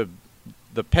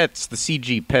pets, the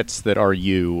CG pets that are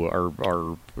you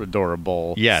are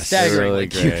adorable. Yes. They're really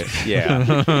great.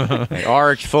 Yeah. They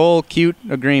are full cute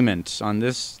agreement on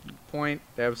this point.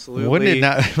 Absolutely. Wouldn't it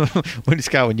not,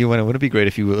 Scott, when you went, wouldn't it be great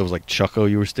if it was like Chucko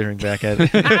you were staring back at?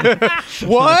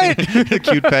 What?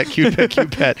 cute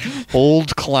pet.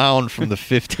 Old clown from the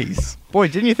 50s. Boy,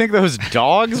 didn't you think those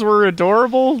dogs were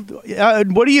adorable?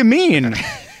 What do you mean?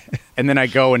 And then I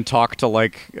go and talk to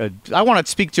I want to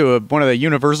speak to one of the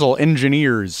Universal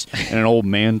engineers, and an old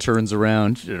man turns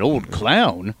around. An old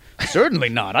clown? Certainly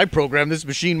not. I programmed this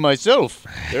machine myself.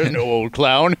 There's no old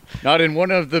clown. Not in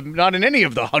any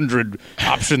of the 100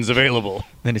 options available.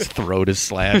 Then his throat is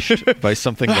slashed by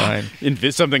something behind.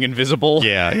 Something invisible.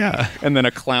 Yeah. And then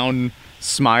a clown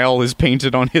smile is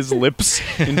painted on his lips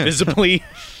invisibly.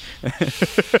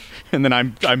 And then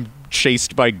I'm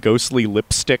chased by ghostly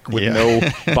lipstick with no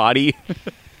body.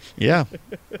 Yeah.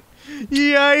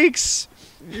 Yikes.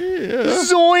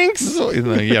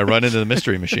 Zoinks. Yeah, run into the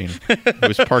mystery machine. It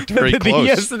was parked very close.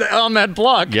 Yes, on that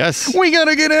block. Yes. We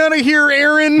gotta get out of here,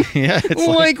 Aaron. Yeah, it's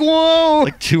whoa.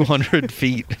 like 200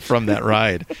 feet from that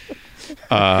ride.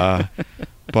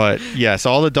 But yes,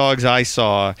 all the dogs I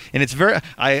saw, and it's very.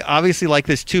 I obviously like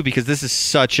this too because this is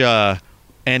such a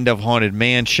end of Haunted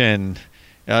Mansion.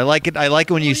 I like it. I like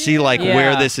it when you see like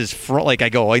where this is from. Like I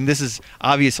go, like, this is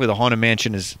obviously the Haunted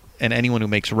Mansion is, and anyone who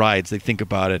makes rides, they think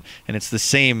about it, and it's the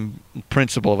same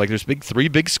principle. Like there's three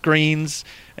big screens,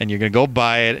 and you're gonna go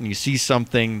by it, and you see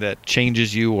something that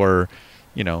changes you, or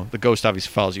the ghost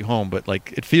obviously follows you home, but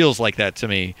like it feels like that to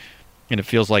me, and it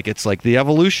feels like it's like the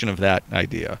evolution of that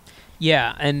idea.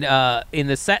 Yeah, and in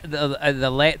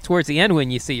towards the end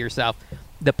when you see yourself,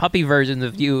 the puppy versions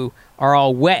of you are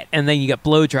all wet, and then you get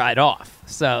blow dried off.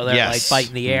 So they're like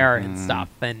biting the air and stuff.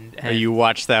 And you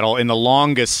watch that all in the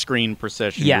longest screen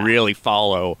procession. Yeah. You really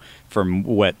follow from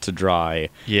wet to dry.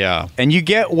 Yeah, and you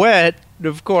get wet,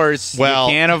 of course. Well,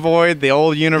 you can't avoid the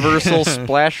old universal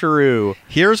splasheroo.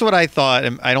 Here's what I thought,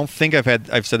 and I don't think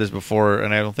I've said this before,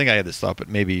 and I don't think I had this thought, but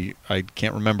maybe I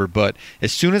can't remember. But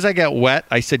as soon as I got wet,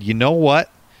 I said, you know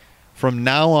what? From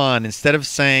now on, instead of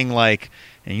saying like,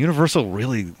 and Universal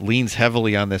really leans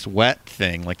heavily on this wet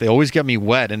thing. Like they always get me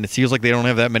wet, and it feels like they don't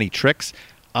have that many tricks.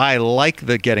 I like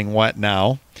the getting wet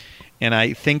now, and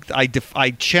I think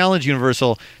I challenge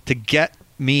Universal to get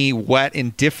me wet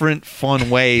in different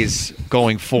fun ways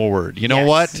going forward. You know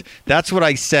what? That's what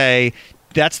I say.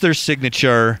 That's their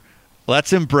signature.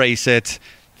 Let's embrace it.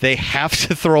 They have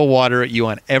to throw water at you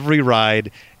on every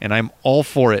ride, and I'm all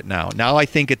for it now. Now I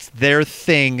think it's their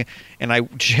thing, and I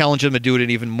challenge them to do it in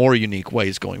even more unique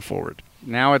ways going forward.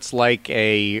 Now it's like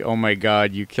oh my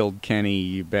God, you killed Kenny,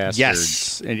 you bastards.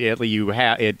 Yes.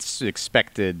 It's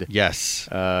expected. Yes.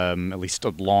 At least a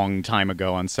long time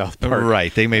ago on South Park.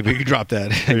 Right. They maybe dropped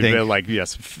that. I think. Like,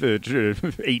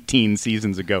 18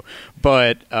 seasons ago.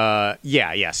 But,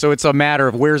 yeah. So it's a matter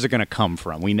of where's it going to come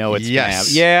from. We know it's going to have.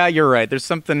 Yeah, you're right. There's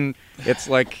something. It's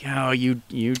like,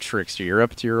 you trickster. You're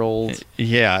up to your old.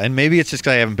 Yeah, and maybe it's just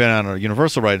because I haven't been on a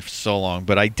Universal ride for so long.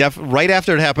 But right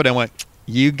after it happened, I went,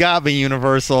 you got me,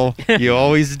 Universal. You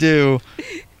always do.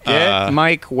 Get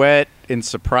Mike wet in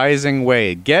surprising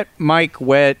way. Get Mike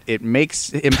wet. It makes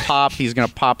him pop. He's going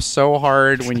to pop so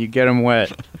hard when you get him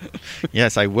wet.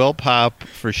 Yes, I will pop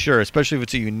for sure, especially if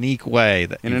it's a unique way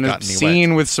that in you've a gotten me scene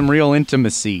wet. with some real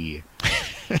intimacy.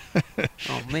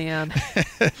 Oh man!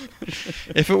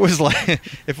 If it was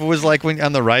like when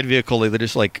on the ride vehicle they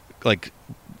just like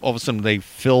all of a sudden they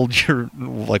filled your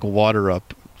like water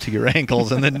up to your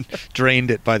ankles and then drained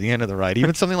it by the end of the ride.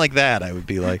 Even something like that, I would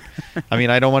be like, I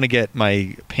mean, I don't want to get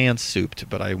my pants souped,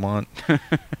 but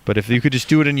but if you could just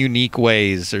do it in unique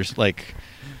ways, there's like,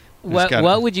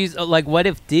 what would you like? What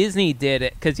if Disney did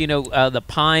it? Because the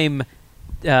Pime,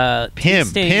 Pim.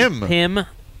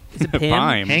 Is it Pim?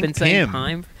 Pime. You've been saying Pim.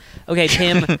 Pime. Okay,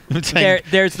 Pim. saying-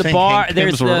 there's the saying bar. Hank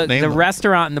There's Pym's the name.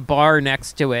 restaurant and the bar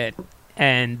next to it,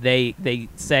 and they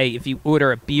say if you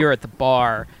order a beer at the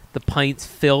bar, the pints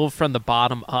fill from the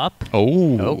bottom up.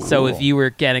 Oh. So if you were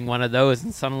getting one of those,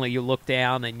 and suddenly you look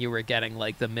down and you were getting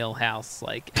like the Millhouse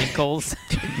like ankles,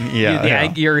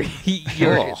 Yeah. you're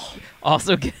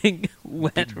also getting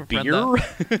wet from Beer? Or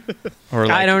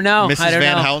like I don't know. Mrs. I don't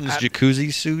Van know. Houten's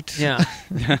jacuzzi suit. Yeah,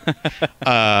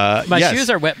 my yes. shoes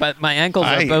are wet, but my ankles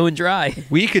are bone dry.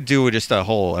 We could do just a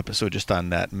whole episode just on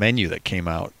that menu that came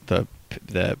out.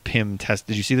 The Pim test.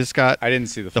 Did you see this, Scott? I didn't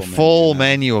see the full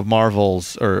menu, menu of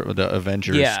Marvel's or the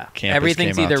Avengers. Yeah, campus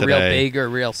everything's came out either real today. big or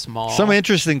real small. Some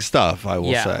interesting stuff, I will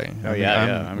Yeah. say. Oh,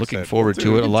 I'm looking forward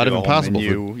to it. A lot of impossible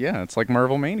food. Yeah, it's like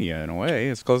Marvel Mania in a way.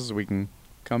 As close as we can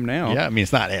come now. Yeah, I mean,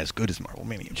 it's not as good as Marvel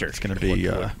Mania. Sure. It's going to be...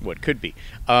 what could be.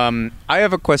 I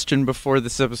have a question before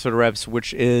this episode wraps,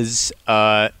 which is,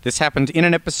 this happened in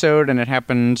an episode and it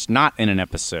happened not in an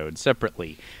episode,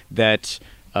 separately, that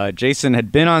Jason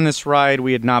had been on this ride,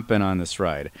 we had not been on this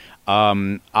ride.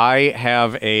 I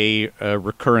have a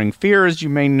recurring fear, as you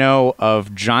may know,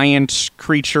 of giant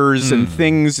creatures and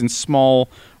things in small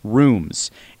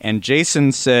rooms. And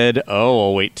Jason said,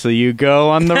 I'll wait till you go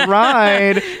on the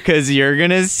ride, because you're going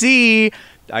to see...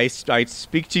 I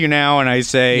speak to you now and I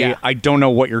say, I don't know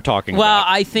what you're talking about. Well,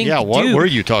 I think what Duke, were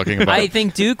you talking about? I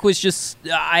think Duke was just...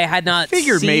 I had not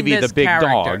Figured seen maybe this the big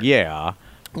character. dog, yeah.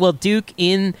 Well, Duke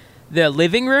in the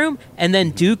living room, and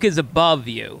then Duke is above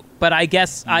you. But I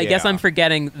guess I'm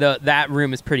forgetting that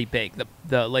room is pretty big.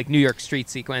 The like New York street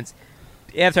sequence.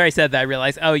 After I said that, I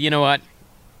realized, you know what?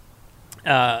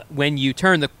 When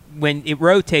it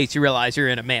rotates, you realize you're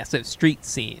in a massive street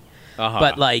scene.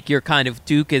 But like your kind of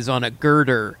Duke is on a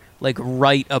girder, like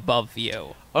right above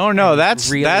you. Oh no, that's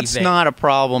really big. not a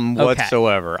problem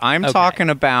whatsoever. I'm talking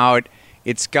about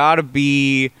it's got to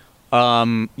be.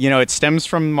 It stems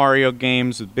from Mario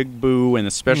games with Big Boo and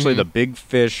especially the Big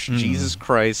Fish. Jesus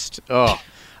Christ!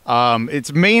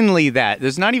 It's mainly that.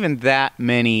 There's not even that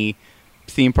many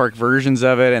theme park versions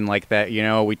of it, and like that,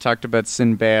 we talked about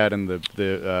Sinbad and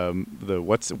the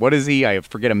what is he? I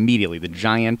forget immediately. The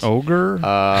giant ogre.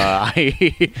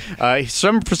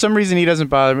 For some reason he doesn't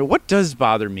bother me. What does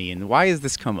bother me, and why has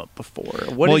this come up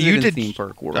before? What is you it did in theme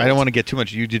park world? I don't want to get too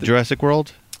much. You did Jurassic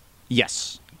World.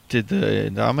 Yes. Did the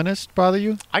Indominus bother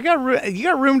you? You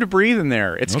got room to breathe in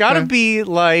there. It's got to Okay. be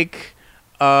like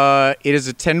it is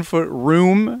a 10-foot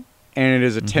room and it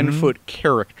is a 10-foot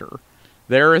character.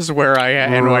 There is where I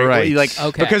and Right.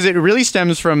 Okay. because it really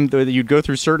stems from you'd go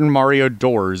through certain Mario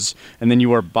doors and then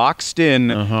you are boxed in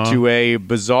to a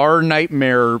bizarre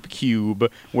nightmare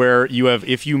cube where you have,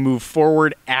 if you move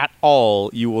forward at all,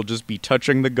 you will just be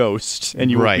touching the ghost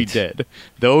and you will be Right. dead.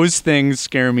 Those things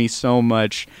scare me so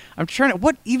much. I'm trying to.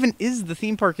 What even is the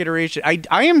theme park iteration?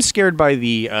 I am scared by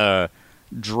the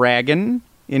dragon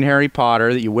in Harry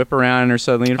Potter that you whip around and are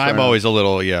suddenly in front I'm of. always a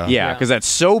little yeah. Yeah, because that's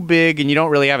so big and you don't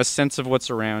really have a sense of what's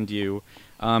around you.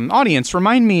 Audience,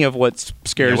 remind me of what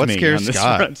scares what me scares on this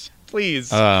Scott? front. Please.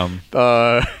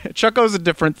 Chucko's Chucko's a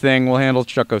different thing. We'll handle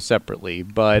Chucko separately.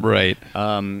 But right.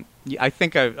 I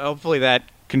think hopefully that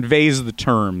conveys the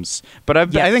terms. But I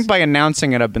Yes. think by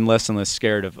announcing it, I've been less and less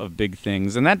scared of big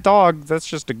things. And that dog, that's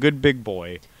just a good big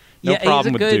boy. No problem he's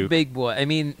a with good Duke. big boy. I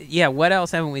mean, yeah. What else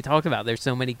haven't we talked about? There's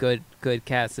so many good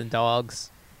cats and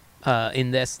dogs in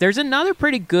this. There's another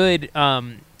pretty good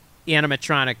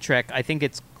animatronic trick. I think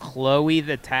it's Chloe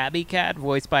the tabby cat,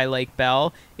 voiced by Lake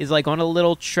Bell, is like on a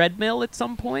little treadmill at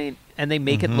some point, and they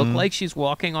make it look like she's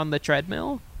walking on the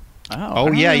treadmill.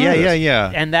 Oh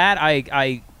yeah. And that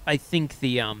I think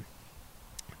the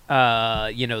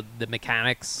the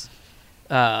mechanics,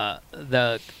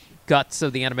 the guts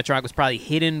of the animatronic was probably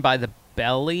hidden by the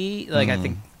belly. Like I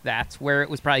think that's where it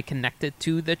was probably connected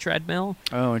to the treadmill.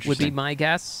 Oh, would be interesting. my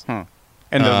guess. Huh.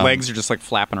 And the legs are just like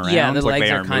flapping around. Yeah, the like legs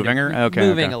they are aren't kind moving of her? Okay,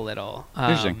 moving okay. a little.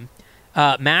 Interesting.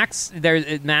 Max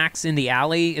in the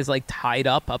alley is like tied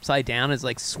up upside down, is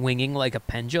like swinging like a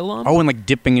pendulum. Oh, and like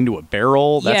dipping into a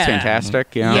barrel. That's Yeah.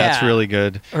 fantastic. Yeah. Yeah. That's really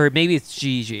good. Or maybe it's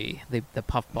Gigi, the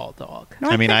puffball dog. No,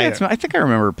 I mean, I think I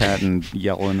remember Patton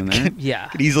yelling in there. Yeah.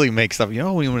 Could easily make stuff.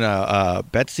 When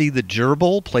Betsy the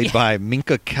gerbil, played by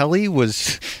Minka Kelly,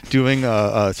 was doing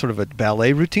a sort of a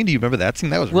ballet routine. Do you remember that scene?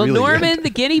 That was Well, really Norman, good. the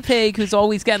guinea pig, who's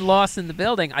always getting lost in the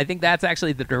building, I think that's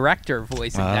actually the director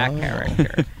voicing that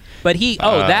character. But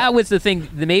that was the thing.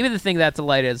 Maybe the thing that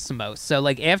delighted us the most. So,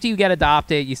 like, after you get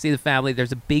adopted, you see the family.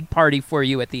 There's a big party for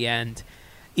you at the end.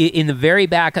 In the very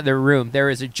back of the room, there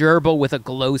is a gerbil with a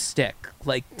glow stick,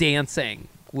 like dancing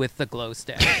with the glow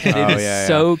stick, and it is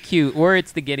so cute. Or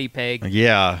it's the guinea pig.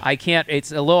 Yeah. I can't.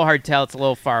 It's a little hard to tell. It's a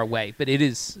little far away, but it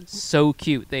is so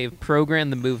cute. They've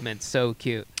programmed the movement so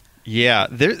cute. Yeah,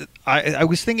 I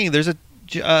was thinking there's a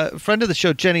friend of the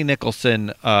show, Jenny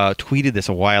Nicholson, tweeted this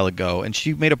a while ago, and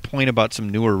she made a point about some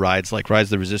newer rides like Rise of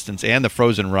the Resistance and the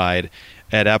Frozen ride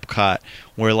at Epcot,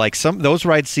 where like those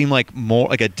rides seem like more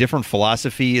like a different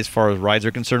philosophy as far as rides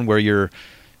are concerned, where you're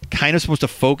kind of supposed to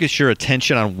focus your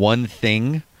attention on one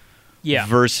thing. Yeah.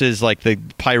 Versus like the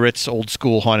Pirates Old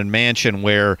School Haunted Mansion,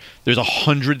 where there's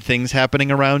 100 things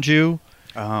happening around you.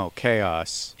 Oh,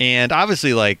 chaos. And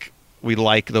obviously, like, we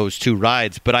like those two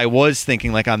rides, but I was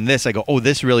thinking, like, on this, I go, oh,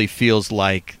 this really feels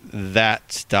like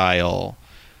that style,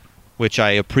 which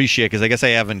I appreciate, because I guess I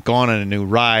haven't gone on a new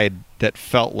ride that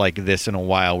felt like this in a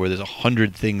while, where there's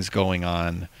 100 things going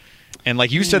on. And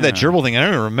like you said, that gerbil thing, I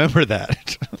don't even remember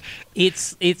that.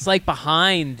 It's like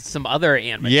behind some other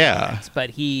animatronics, Yeah.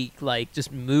 but he like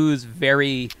just moves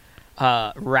very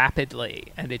rapidly,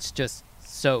 and it's just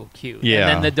so cute. Yeah. And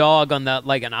then the dog on the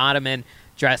like an ottoman,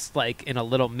 dressed like in a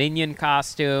little minion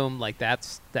costume, like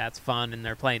that's fun. And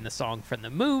they're playing the song from the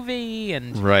movie,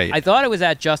 and Right. I thought it was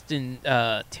at Justin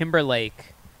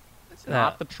Timberlake. It's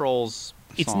not the Trolls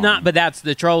It's song. not, but that's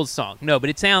the Trolls song. No, but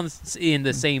it sounds in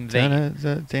the same vein.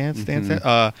 Dance.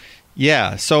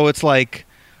 Yeah. So it's like,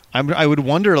 I would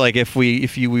wonder, like, if we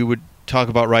would talk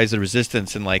about Rise of the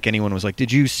Resistance, and like anyone was like,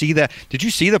 did you see that? Did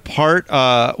you see the part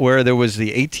where there was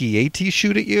the AT-AT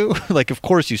shoot at you? Like, of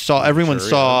course you saw. Everyone Sure,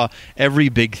 saw every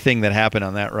big thing that happened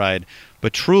on that ride.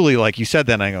 But truly, like you said,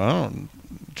 then I go, oh,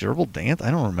 gerbil dance?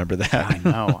 I don't remember that. I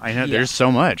know. Yeah. There's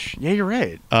so much. Yeah, you're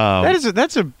right.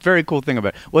 That's a very cool thing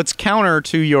about it. Well, it's counter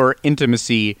to your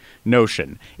intimacy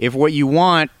notion. If what you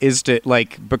want is to,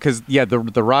 like, because, yeah, the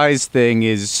Rise thing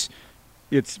is,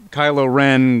 it's Kylo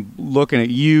Ren looking at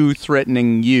you,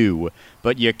 threatening you.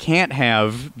 but you can't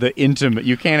have the intimate.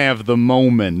 You can't have the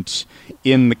moment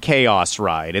in the chaos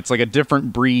ride. It's like a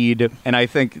different breed, and I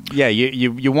think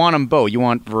you want them both. You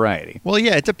want variety. Well,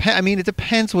 yeah, it depends. I mean, it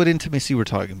depends what intimacy we're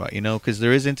talking about, because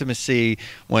there is intimacy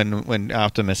when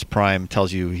Optimus Prime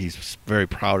tells you he's very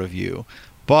proud of you,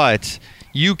 but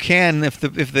you can, if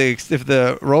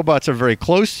the robots are very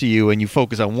close to you and you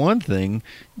focus on one thing,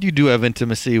 you do have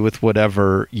intimacy with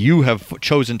whatever you have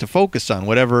chosen to focus on,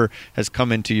 whatever has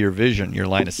come into your vision, your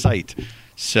line of sight.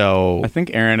 So I think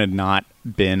Aaron had not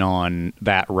been on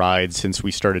that ride since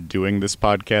we started doing this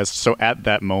podcast. So at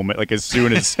that moment, like as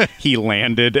soon as he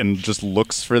landed and just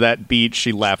looks for that beat,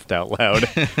 she laughed out loud.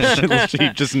 she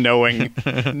just knowing,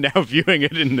 now viewing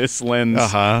it in this lens,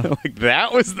 like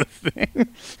that was the thing.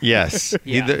 Yes,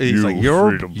 Yeah. he's like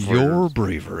your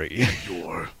bravery.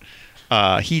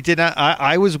 He did not.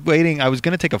 I was waiting. I was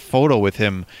going to take a photo with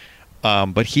him.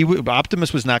 But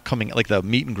Optimus was not coming. Like the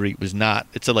meet and greet was not.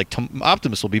 It said like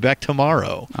Optimus will be back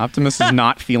tomorrow. Optimus is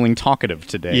not feeling talkative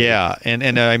today. Yeah, and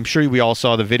I'm sure we all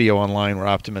saw the video online where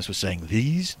Optimus was saying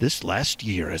this last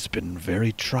year has been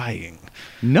very trying.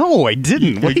 No, I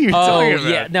didn't. What are you talking about?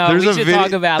 Yeah, no, There's we a should video-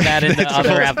 talk about that in the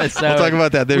other episode. We'll talk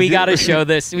about that. We got to show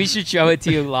this. We should show it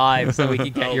to you live so we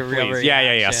can get your real reaction.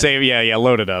 Yeah. Save. Yeah.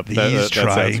 Load it up. These That sounds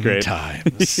trying great.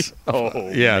 times. Oh,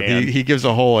 Yeah, man. he gives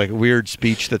a whole like weird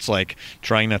speech that's like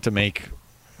trying not to make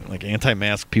like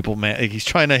anti-mask people mad. Like, he's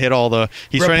trying to hit all the.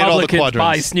 He's trying to hit all the Republicans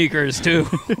buy quadrants. sneakers too.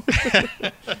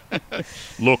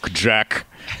 Look, Jack,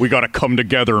 we got to come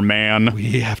together, man.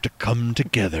 We have to come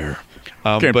together.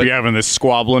 Can't but be having this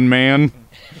squabbling, man.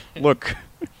 Look,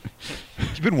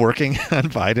 you've been working on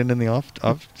Biden in the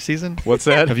off season. what's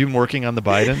that? Have you been working on the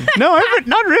Biden? No,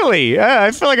 not really. I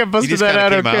feel like I He busted just that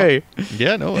kinda out came okay.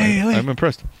 Yeah, no, Hey, look. I'm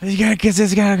impressed. You gotta get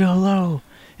this. Gotta go low.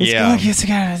 Yeah.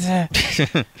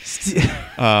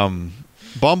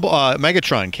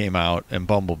 Megatron came out and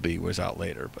Bumblebee was out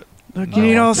later, but Look, you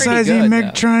need all pretty sides. You good, need though.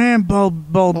 Megatron and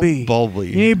Bulby. Bulby.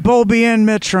 You need Bulby and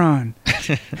Metron.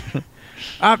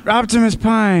 Optimus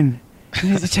Pine.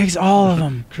 It takes all of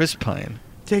them. Chris Pine.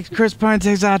 Chris Pine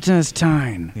takes Optimus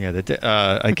Pine. Yeah,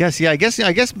 I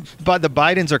guess. But the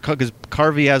Bidens are because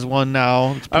Carvey has one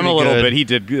now. It's I'm a pretty little good. bit. He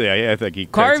did. Yeah, I think he.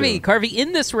 Carvey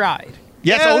in this ride.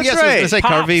 Yes, Yeah, oh that's yes, I was right. gonna say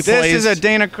Pops. Carvey This plays. is a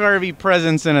Dana Carvey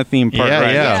presence in a theme park, Yeah,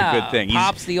 right? yeah. That's a good thing.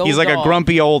 Pops the old he's like a dog.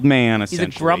 grumpy old man, He's a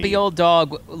essentially. grumpy old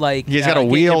dog. Like He's got a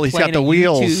getting wheel. to He's play got in the a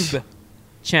wheels. YouTube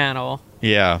channel.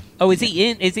 Yeah, Oh, is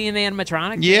he in the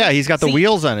animatronic? yeah, he's got the See-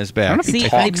 wheels on his back. I don't know if he See, I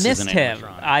talks as missed an him.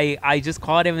 animatronic. I just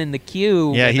caught him in the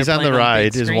queue. Yeah, when he's they're on the playing the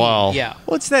ride big as screen. well. Yeah.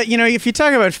 What's that? If you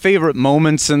talk about favorite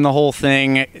moments in the whole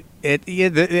thing, I think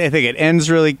it ends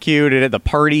really cute. The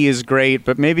party is great,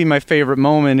 but maybe my favorite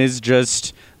moment is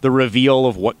just the reveal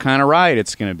of what kind of ride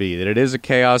it's going to be. That it is a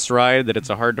chaos ride. That it's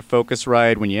a hard to focus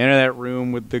ride. When you enter that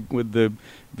room with the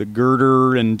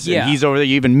girder and he's over there,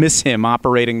 you even miss him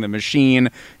operating the machine,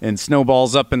 and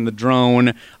Snowball's up in the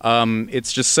drone.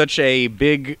 It's just such a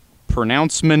big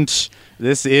pronouncement.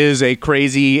 This is a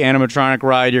crazy animatronic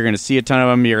ride. You're going to see a ton of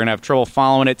them. You're going to have trouble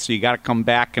following it, so you got to come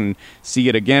back and see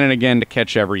it again and again to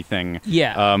catch everything.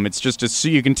 Yeah. It's just so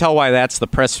you can tell why that's the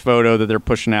press photo that they're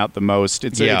pushing out the most.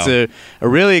 It's Yeah. a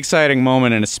really exciting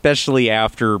moment, and especially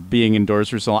after being endorsed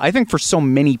for so long. I think for so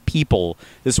many people,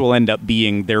 this will end up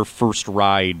being their first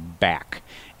ride back.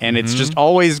 And it's just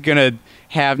always going to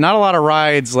have, not a lot of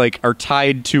rides like are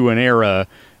tied to an era.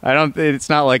 It's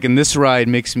not like, and this ride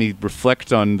makes me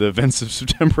reflect on the events of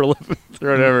September 11th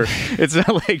or whatever. It's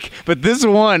not like, but this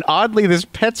one, oddly, this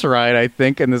Pets ride, I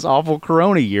think, and this awful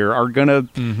Corona year are going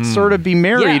to sort of be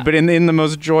married, Yeah. but in the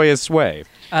most joyous way.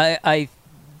 I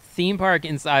Theme Park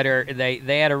Insider,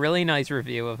 they had a really nice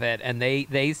review of it, and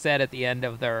they said at the end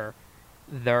of their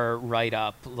write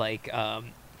up, like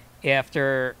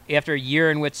after a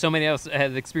year in which so many of us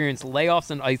have experienced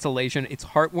layoffs and isolation, it's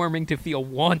heartwarming to feel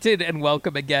wanted and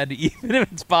welcome again, even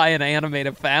if it's by an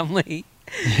animated family.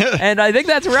 And I think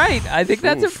that's right. I think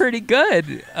that's a pretty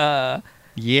good.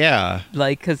 Yeah,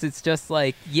 Like, because it's just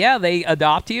like, yeah, they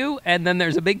adopt you, and then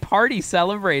there's a big party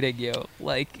celebrating you.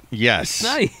 Like, yes, it's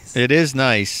nice. It is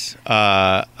nice.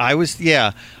 I was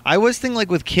thinking like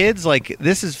with kids, like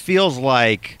feels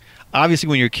like. Obviously,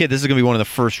 when you're a kid, this is going to be one of the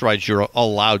first rides you're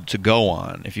allowed to go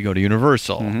on if you go to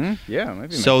Universal. Yeah,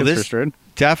 maybe So this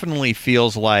definitely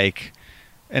feels like,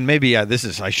 and maybe I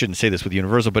shouldn't say this with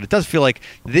Universal, but it does feel like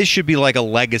this should be like a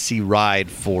legacy ride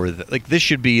this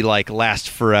should be like last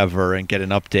forever and get an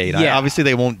update. Yeah. Obviously,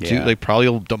 they won't Yeah. they probably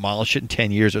will demolish it in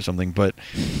 10 years or something, but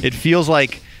it feels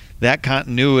like that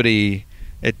continuity.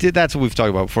 That's what we've talked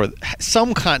about before.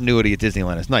 Some continuity at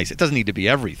Disneyland is nice. It doesn't need to be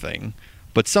everything.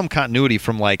 but some continuity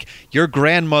from like your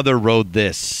grandmother rode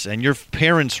this and your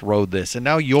parents rode this and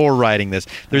now you're riding this.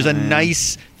 There's a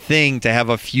nice thing to have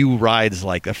a few rides,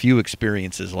 like a few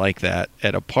experiences like that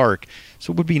at a park.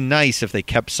 So it would be nice if they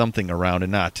kept something around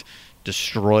and not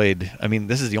destroyed. I mean,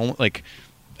 this is the only, like,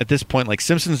 at this point, like,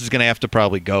 Simpsons is going to have to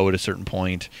probably go at a certain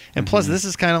point. And plus, this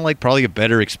is kind of like probably a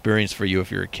better experience for you if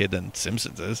you're a kid than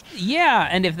Simpsons is. Yeah,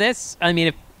 and if this, I mean,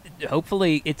 if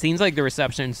hopefully it seems like the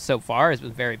reception so far has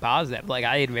been very positive. Like,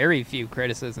 I had very few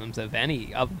criticisms of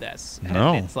any of this.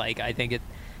 No. And it's like, I think it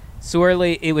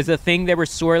was a thing they were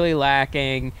sorely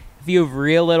lacking. If you have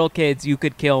real little kids, you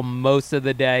could kill most of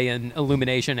the day in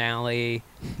Illumination Alley.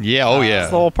 Yeah, oh yeah.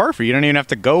 It's the whole park for you. You don't even have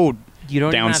to go You don't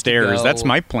even have to downstairs. go. That's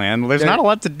my plan. There's There- not a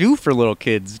lot to do for little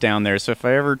kids down there. So if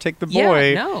I ever take the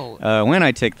boy, when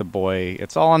I take the boy,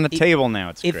 it's all on the table now.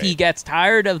 It's If great. he gets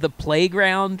tired of the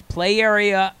playground play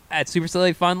area at Super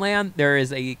Silly Funland, there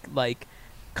is a like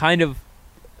kind of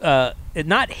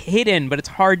not hidden, but it's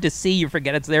hard to see. You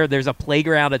forget it's there. There's a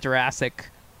playground at Jurassic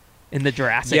in the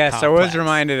Jurassic. Yes, I was complex.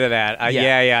 reminded of that.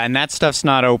 Yeah. Yeah, and that stuff's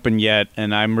not open yet,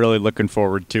 and I'm really looking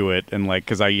forward to it. And like,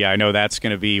 because I know that's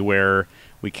going to be where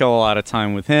we kill a lot of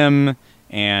time with him.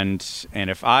 And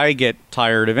if I get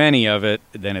tired of any of it,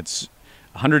 then it's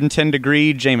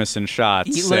 110-degree Jameson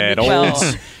shots at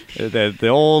the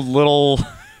old little.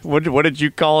 What did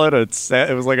you call it?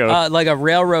 It was like like a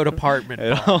railroad apartment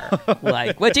bar,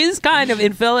 like, which is kind of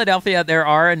in Philadelphia. There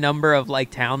are a number of like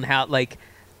townhouse, like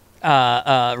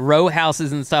row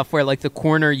houses and stuff where like the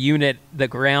corner unit, the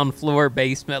ground floor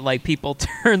basement, like people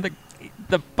turn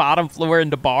the bottom floor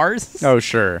into bars. Oh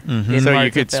sure. In So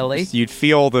parts of Philly. you'd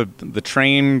feel the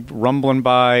train rumbling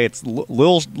by. It's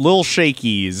Lil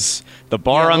Shakey's, the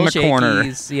bar Yeah, on Lil the corner.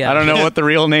 Shakey's, yeah. I don't know what the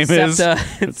real name is.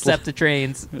 Septa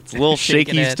trains. It's Lil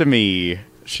Shaking Shakey's it. to me.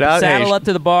 Saddle up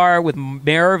to the bar with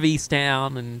Mayor of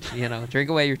Easttown and drink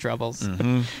away your troubles.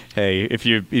 Hey, if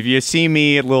you see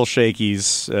me at Lil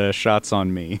Shakey's, shots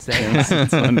on me.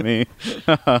 It's on me.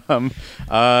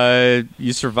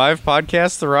 You survive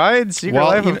podcast the ride, Secret Well,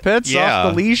 Life of Pets, yeah.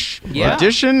 Off the Leash Yeah.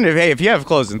 edition. If you have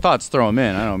closing thoughts, throw them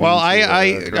in. I don't. Well, mean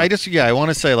to, I want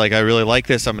to say, like, I really like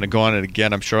this. I'm going to go on it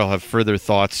again. I'm sure I'll have further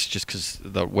thoughts just because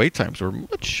the wait times were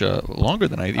much longer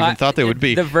than I even thought they would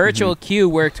be. The virtual queue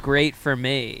worked great for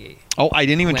me. Oh, I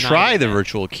didn't even when I try did the it.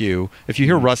 virtual queue. If you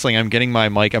hear rustling, I'm getting my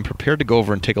mic. I'm prepared to go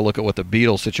over and take a look at what the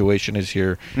Beatles situation is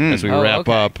here as we Oh, wrap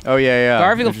okay. up. Oh yeah.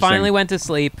 Garfield Interesting. finally went to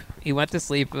sleep. He went to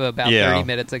sleep about Yeah. 30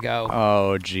 minutes ago.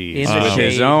 Oh geez, In the with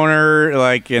his shade. owner,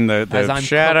 like in the as I'm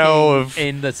shadow cooking of.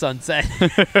 in the sunset.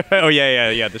 Oh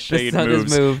yeah. The shade sun has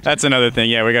moves. moved. That's another thing.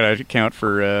 Yeah, we got to account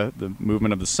for the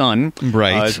movement of the sun,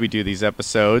 Right. as we do these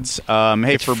episodes.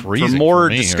 Hey, It's for freezing more for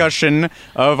me here. discussion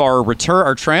of our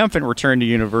triumphant return to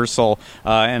Universal,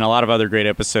 and a lot of other great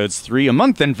episodes, 3 a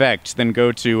month, in fact, then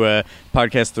go to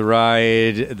Podcast The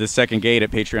Ride, The Second Gate at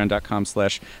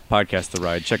patreon.com/Podcast The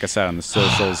Ride. Check us out on the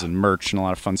socials and merch and a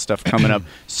lot of fun stuff coming up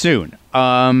soon.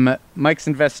 Mike's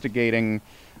investigating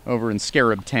over in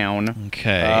Scarab Town.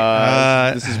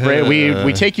 Okay. This is great.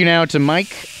 We take you now to Mike,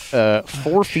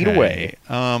 4 feet away.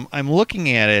 I'm looking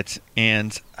at it,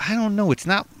 and I don't know. It's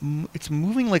not. It's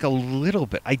moving like a little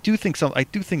bit. I do think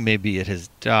maybe it has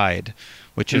died,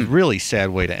 which is really sad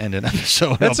way to end an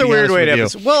episode. That's I'll a be weird honest way to with you.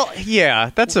 episode. Well, yeah,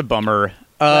 that's a bummer.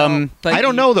 But I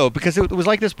don't know though, because it was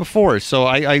like this before. So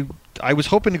I was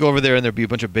hoping to go over there and there'd be a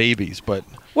bunch of babies, but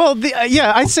Well,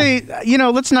 I say,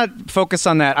 let's not focus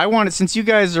on that. I want it, since you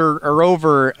guys are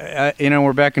over,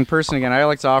 we're back in person again. I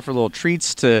like to offer little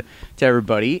treats to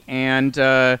everybody, and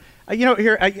here I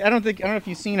don't know if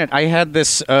you've seen it. I had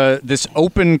this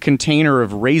open container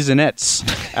of Raisinets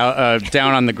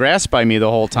down on the grass by me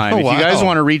the whole time. Oh, If you guys wow.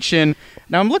 want to reach in,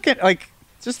 now I'm looking at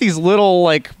just these little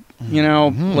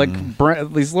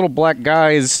these little black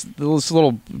guys, those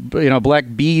little black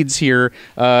beads here.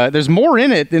 There's more in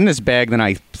this bag than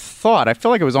I thought. I feel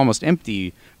like it was almost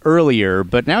empty earlier,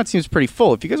 but now it seems pretty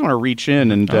full. If you guys want to reach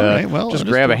in and All right, well, just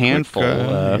I'll grab do a a quick, handful,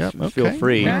 yep, feel okay,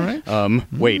 free. all right.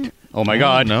 Wait. Oh my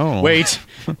God! no. Wait,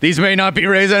 these may not be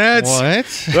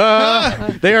Raisinets.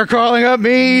 what? They are crawling up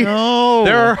me. No.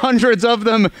 There are hundreds of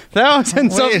them,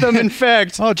 thousands Wait. of them, in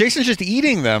fact. Oh, Jason's just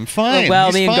eating them. Fine. Well,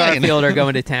 He's me and fine. Garfield are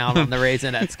going to town on the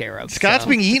Raisinette Scarab. Scott's so.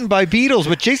 being eaten by beetles,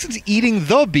 but Jason's eating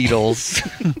the beetles.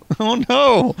 Oh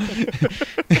no!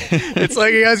 It's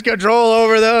like he has control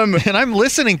over them. And I'm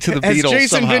listening to the Has beetles.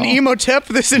 Jason somehow. been Emotep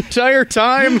this entire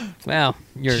time? Well,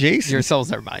 your Jason's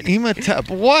souls are mine. Emotep.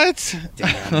 What?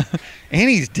 And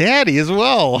he's daddy as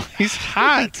well. He's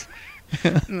hot.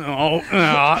 No,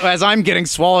 as I'm getting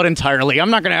swallowed entirely, I'm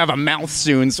not going to have a mouth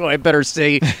soon, so I better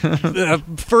say,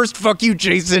 first, fuck you,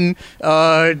 Jason.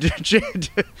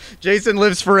 Jason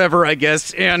lives forever, I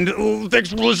guess, and thanks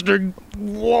for listening.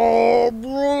 Whoa,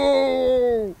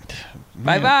 bro.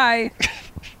 Bye-bye.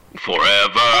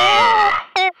 Forever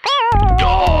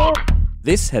Dog.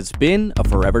 This has been a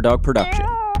Forever Dog production.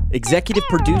 Executive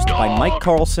produced by Mike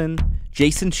Carlson,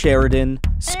 Jason Sheridan,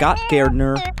 Scott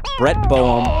Gardner, Brett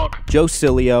Boehm, Joe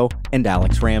Cilio, and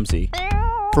Alex Ramsey.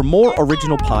 For more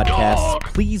original podcasts,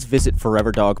 please visit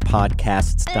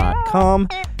foreverdogpodcasts.com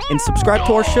and subscribe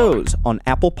to our shows on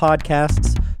Apple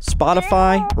Podcasts,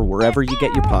 Spotify, or wherever you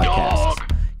get your podcasts.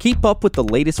 Keep up with the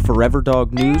latest Forever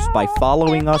Dog news by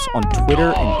following us on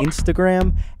Twitter and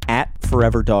Instagram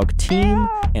 @ForeverDogTeam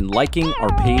and liking our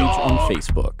page on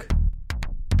Facebook.